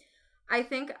nice. I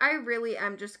think I really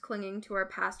am just clinging to our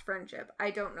past friendship. I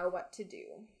don't know what to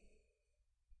do.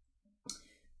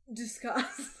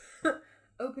 Discuss.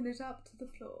 Open it up to the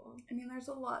floor. I mean, there's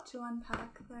a lot to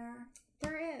unpack there.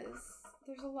 There is.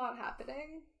 There's a lot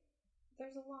happening.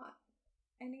 There's a lot.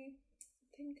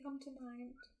 Anything come to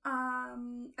mind?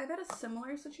 I've had a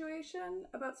similar situation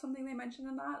about something they mentioned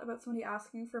in that, about somebody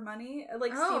asking for money,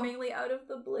 like seemingly out of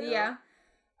the blue. Yeah.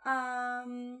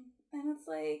 And it's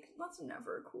like, that's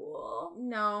never cool.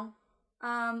 No.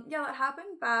 Yeah, that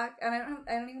happened back, and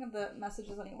I don't even have the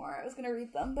messages anymore. I was gonna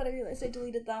read them, but I realized I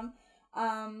deleted them.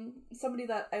 Somebody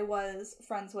that I was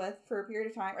friends with for a period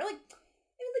of time, or like,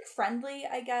 maybe like friendly,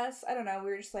 I guess. I don't know.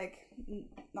 We were just like,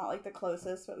 not like the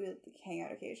closest, but we would like hang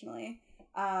out occasionally.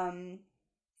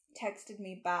 Texted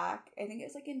me back. I think it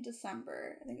was like in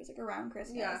December. I think it was like around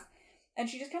Christmas. Yeah. And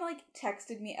she just kind of like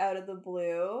texted me out of the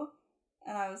blue,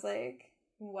 and I was like,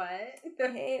 what?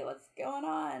 Hey, what's going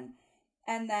on?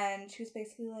 And then she was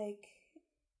basically like,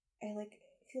 I like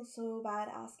feel so bad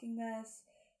asking this,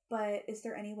 but is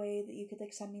there any way that you could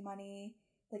like send me money?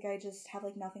 Like, I just have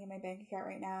like nothing in my bank account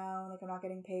right now. Like, I'm not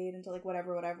getting paid until like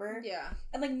whatever. Yeah.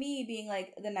 And like me being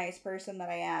like the nice person that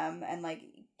I am, and like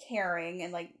caring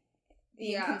and like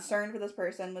being concerned for this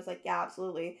person, was like, yeah,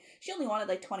 absolutely. She only wanted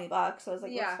like $20, so I was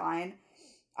like, that's fine.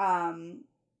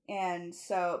 And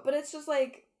so, but it's just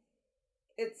like,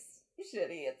 it's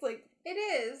shitty. It's like, it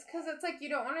is, because it's like, you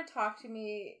don't want to talk to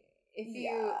me if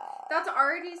you... That's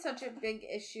already such a big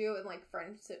issue in, like,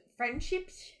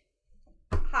 friendships.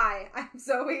 Hi, I'm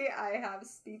Zoe. I have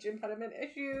speech impediment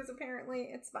issues,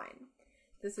 apparently. It's fine.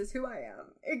 This is who I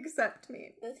am. Accept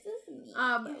me. This is me.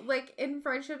 Like, in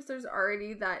friendships, there's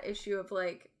already that issue of,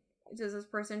 like, does this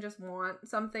person just want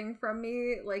something from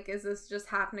me? Like, is this just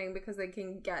happening because they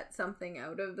can get something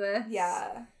out of this?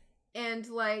 Yeah. And,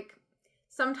 like...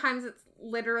 Sometimes it's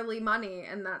literally money,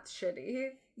 and that's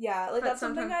shitty. Yeah, like, that's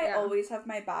something I always have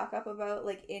my backup about,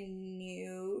 like, in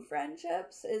new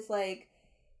friendships, is, like,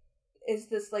 is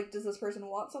this, like, does this person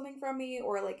want something from me,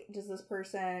 or, like, does this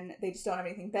person, they just don't have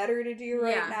anything better to do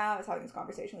right now? I was having this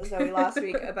conversation with Zoe last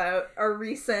week about a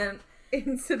recent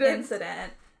incident.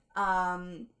 But,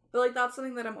 like, that's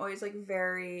something that I'm always, like,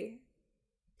 very,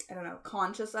 I don't know,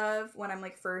 conscious of when I'm,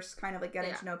 like, first kind of, like,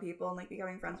 getting to know people and, like,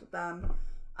 becoming friends with them.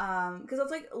 Because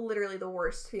that's like literally the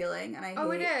worst feeling, and it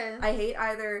is. I hate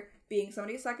either being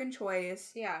somebody's second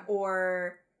choice,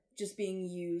 or just being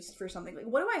used for something. Like,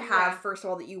 what do I have first of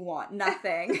all that you want?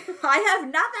 Nothing. I have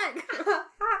nothing.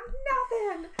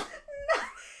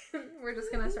 Nothing. We're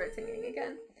just gonna start singing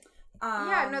again.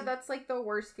 No, that's like the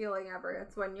worst feeling ever.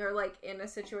 It's when you're like in a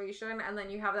situation and then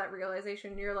you have that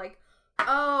realization. You're like,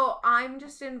 oh, I'm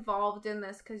just involved in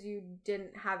this because you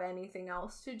didn't have anything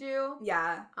else to do.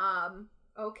 Yeah.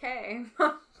 Okay.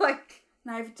 Like,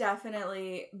 and I've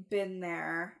definitely been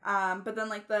there. But then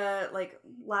like the like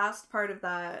last part of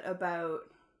that about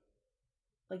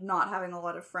like not having a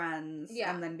lot of friends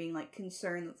and then being like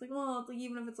concerned, it's like, well, it's like,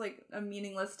 even if it's like a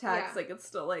meaningless text, like it's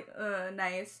still like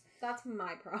nice. That's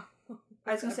my problem.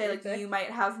 I was gonna say, like, you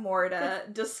might have more to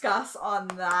discuss on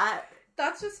that.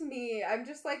 That's just me. I'm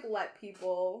just like, let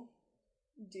people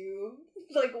do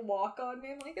like walk on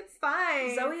me. I'm like, it's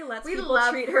fine. Zoe lets We people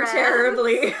love treat her friends.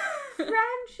 terribly.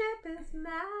 Friendship is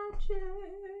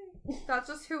magic. That's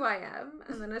just who I am.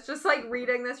 And then it's just like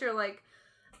reading this, you're like,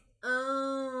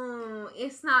 oh,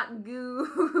 it's not good.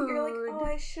 You're like, oh,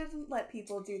 I shouldn't let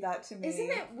people do that to me.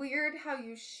 Isn't it weird how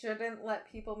you shouldn't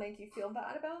let people make you feel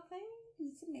bad about things?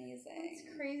 It's amazing. It's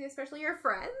crazy, especially your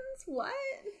friends. What?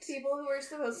 People who are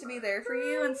supposed to be there for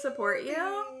you and support you.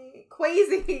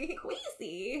 Queasy.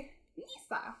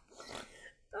 Lisa.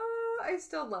 I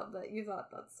still love that you thought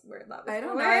that's where that was I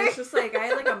don't going. know. It's just like I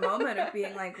had like a moment of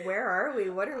being like, where are we?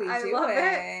 What are we doing? Love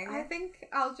it. I think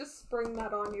I'll just spring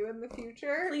that on you in the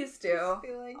future. Please do. Just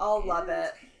be like, I'll love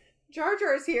it. Jar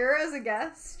Jar's here as a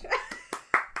guest.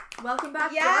 Welcome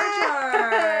back,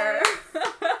 Yes! Jar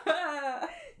Jar.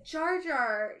 Jar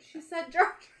Jar. She said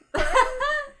Jar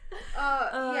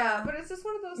Jar. Yeah, but it's just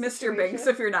one of those Mr. situations. Binks,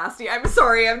 if you're nasty. I'm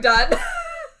sorry, I'm done.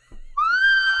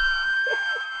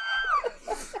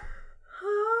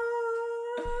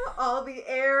 All the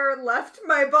air left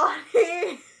my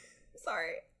body.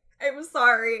 Sorry. I'm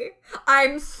sorry.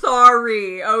 I'm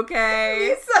sorry,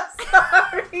 okay? I'm so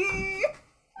sorry.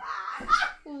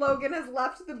 Logan has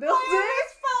left the building. I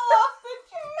just fell off the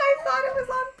chair. I thought it was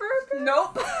on purpose.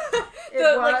 Nope. It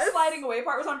The was? like sliding away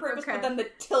part was on purpose, Okay. but then the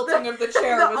tilting of the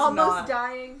chair The was almost not.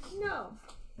 dying. No.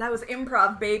 That was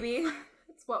improv, baby.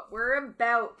 That's what we're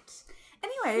about.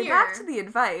 Anyway, Here. back to the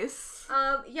advice.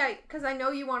 Yeah, because I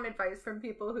know you want advice from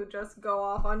people who just go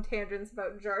off on tangents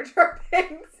about Jar Jar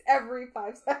Binks every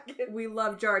 5 seconds. We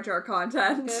love Jar Jar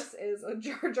content. This is a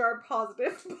Jar Jar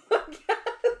positive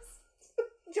podcast.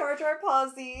 Jar Jar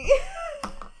Posy.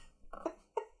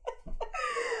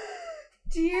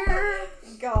 Dear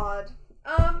God.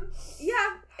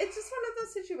 Yeah, it's just one of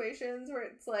those situations where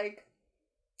it's like,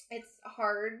 it's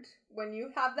hard when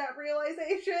you have that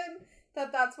realization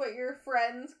that that's what your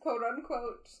friends, quote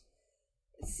unquote,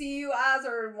 see you as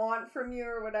or want from you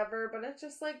or whatever, but it's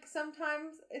just like,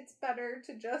 sometimes it's better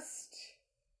to just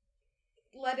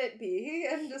let it be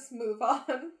and just move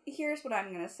on. Here's what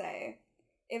I'm gonna say.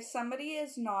 If somebody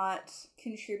is not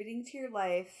contributing to your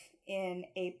life in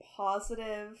a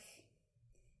positive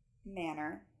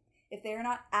manner, if they are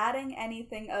not adding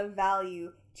anything of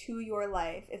value to your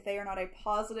life, if they are not a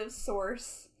positive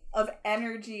source of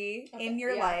energy in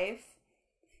your life,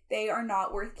 they are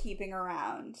not worth keeping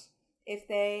around. If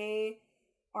they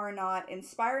are not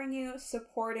inspiring you,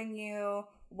 supporting you,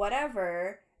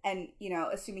 whatever, and, you know,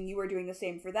 assuming you are doing the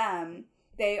same for them,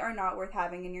 they are not worth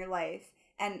having in your life.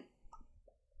 And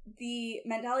the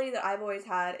mentality that I've always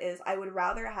had is I would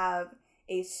rather have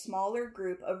a smaller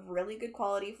group of really good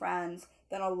quality friends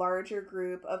than a larger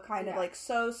group of kind of like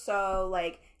so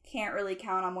like can't really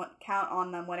count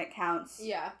on them when it counts.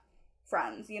 Yeah.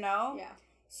 Friends, you know? Yeah.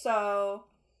 So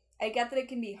I get that it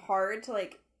can be hard to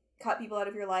like cut people out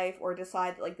of your life or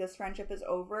decide that like this friendship is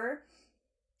over.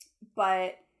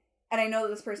 But and I know that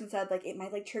this person said like it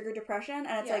might like trigger depression,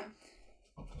 and it's like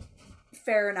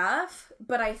fair enough,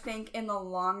 but I think in the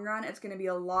long run it's going to be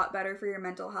a lot better for your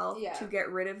mental health to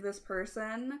get rid of this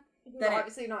person. Then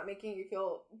obviously not making you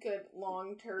feel good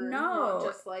long term. No. Not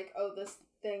just like, oh, this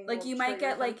thing. Like you might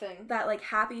get like that like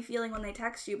happy feeling when they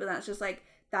text you, but then it's just like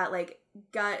that like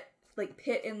gut like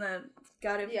pit in the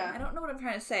gut of I don't know what I'm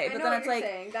trying to say, but then it's like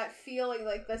saying, that feeling,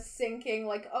 like the sinking,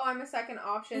 like, oh, I'm a second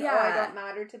option. Yeah. Oh, I don't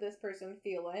matter to this person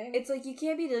feeling. It's like you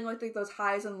can't be dealing with like those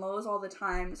highs and lows all the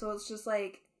time. So it's just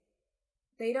like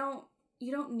you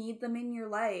don't need them in your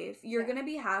life. You're going to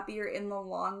be happier in the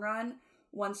long run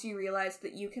once you realize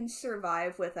that you can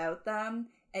survive without them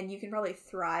and you can probably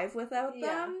thrive without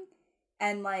them.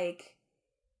 And like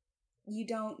you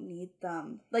don't need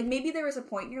them. Like maybe there was a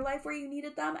point in your life where you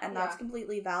needed them and that's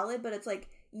completely valid, but it's like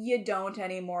you don't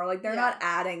anymore. Like they're not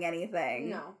adding anything.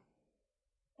 No.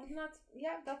 And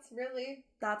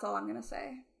that's all I'm going to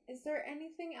say. Is there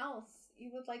anything else you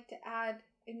would like to add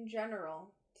in general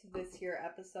to this here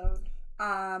episode?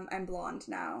 I'm blonde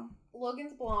now.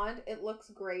 Logan's blonde. It looks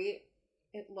great.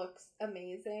 It looks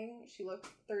amazing. She looks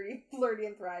 30, flirty,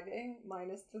 and thriving,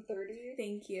 minus the 30.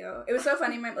 Thank you. It was so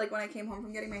funny, like, when I came home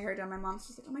from getting my hair done, my mom's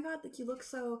just like, oh my god, like, you look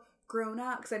so grown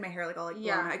up, because I had my hair, like, all, like,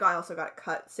 blown out. I also got it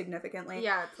cut significantly.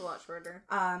 Yeah, it's a lot shorter.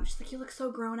 She's like, you look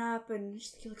so grown up, and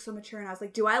she's like, you look so mature, and I was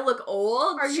like, do I look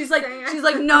old? She's saying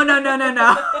like, no.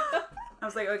 I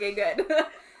was like, okay, good.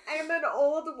 I'm an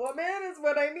old woman is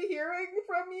what I'm hearing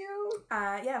from you.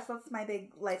 Yeah, so that's my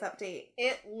big life update.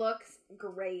 It looks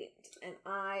great, and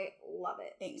I love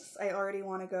it. Thanks. I already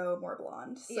want to go more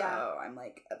blonde, so I'm,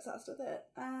 like, obsessed with it.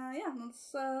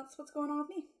 That's what's going on with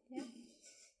me. Yeah.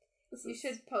 You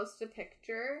should post a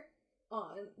picture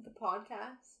on the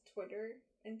podcast Twitter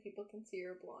and people can see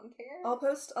your blonde hair.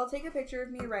 I'll take a picture of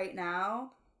me right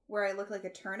now where I look like a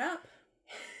turnip.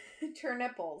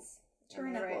 Turnipples.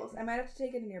 Turnipples. I might have to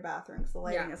take it in your bathroom because the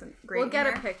lighting isn't great. We'll get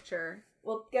a picture.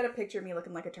 We'll get a picture of me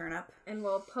looking like a turnip. And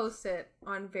we'll post it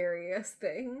on various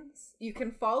things. You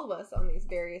can follow us on these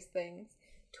various things.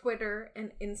 Twitter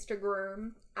and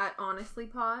Instagram at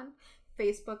HonestlyPod.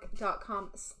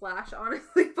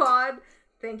 Facebook.com/HonestlyPod.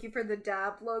 Thank you for the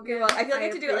dab, Logan. I feel like I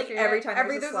have to do it like every time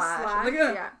there's a slash.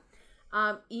 Yeah.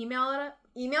 Email at us.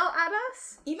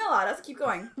 Email at us. Keep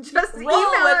going. Just roll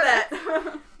email with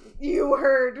it. You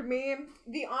heard me.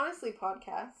 The Honestly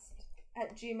Podcast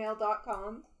at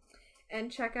gmail.com.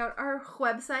 And check out our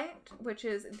website, which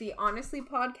is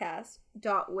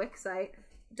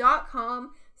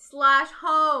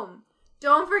thehonestlypodcast.wixsite.com/home.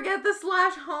 Don't forget the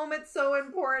 /home. It's so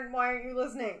important. Why aren't you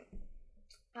listening?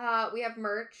 We have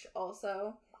merch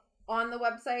also on the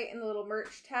website in the little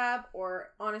merch tab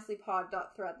or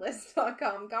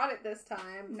honestlypod.threadless.com. Got it this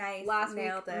time. Nice. Last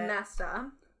Nailed week, it. messed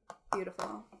up.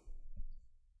 Beautiful.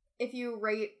 If you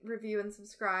rate, review, and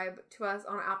subscribe to us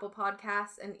on Apple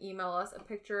Podcasts and email us a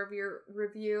picture of your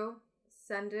review,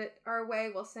 send it our way.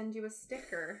 We'll send you a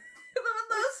sticker.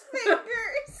 Those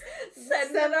fingers.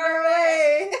 Send it our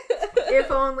way.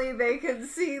 If only they could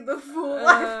see the fool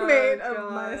I've made of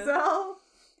God. myself.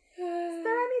 Is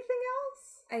there anything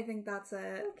else? I think that's it.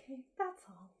 Okay, that's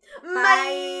all. Bye.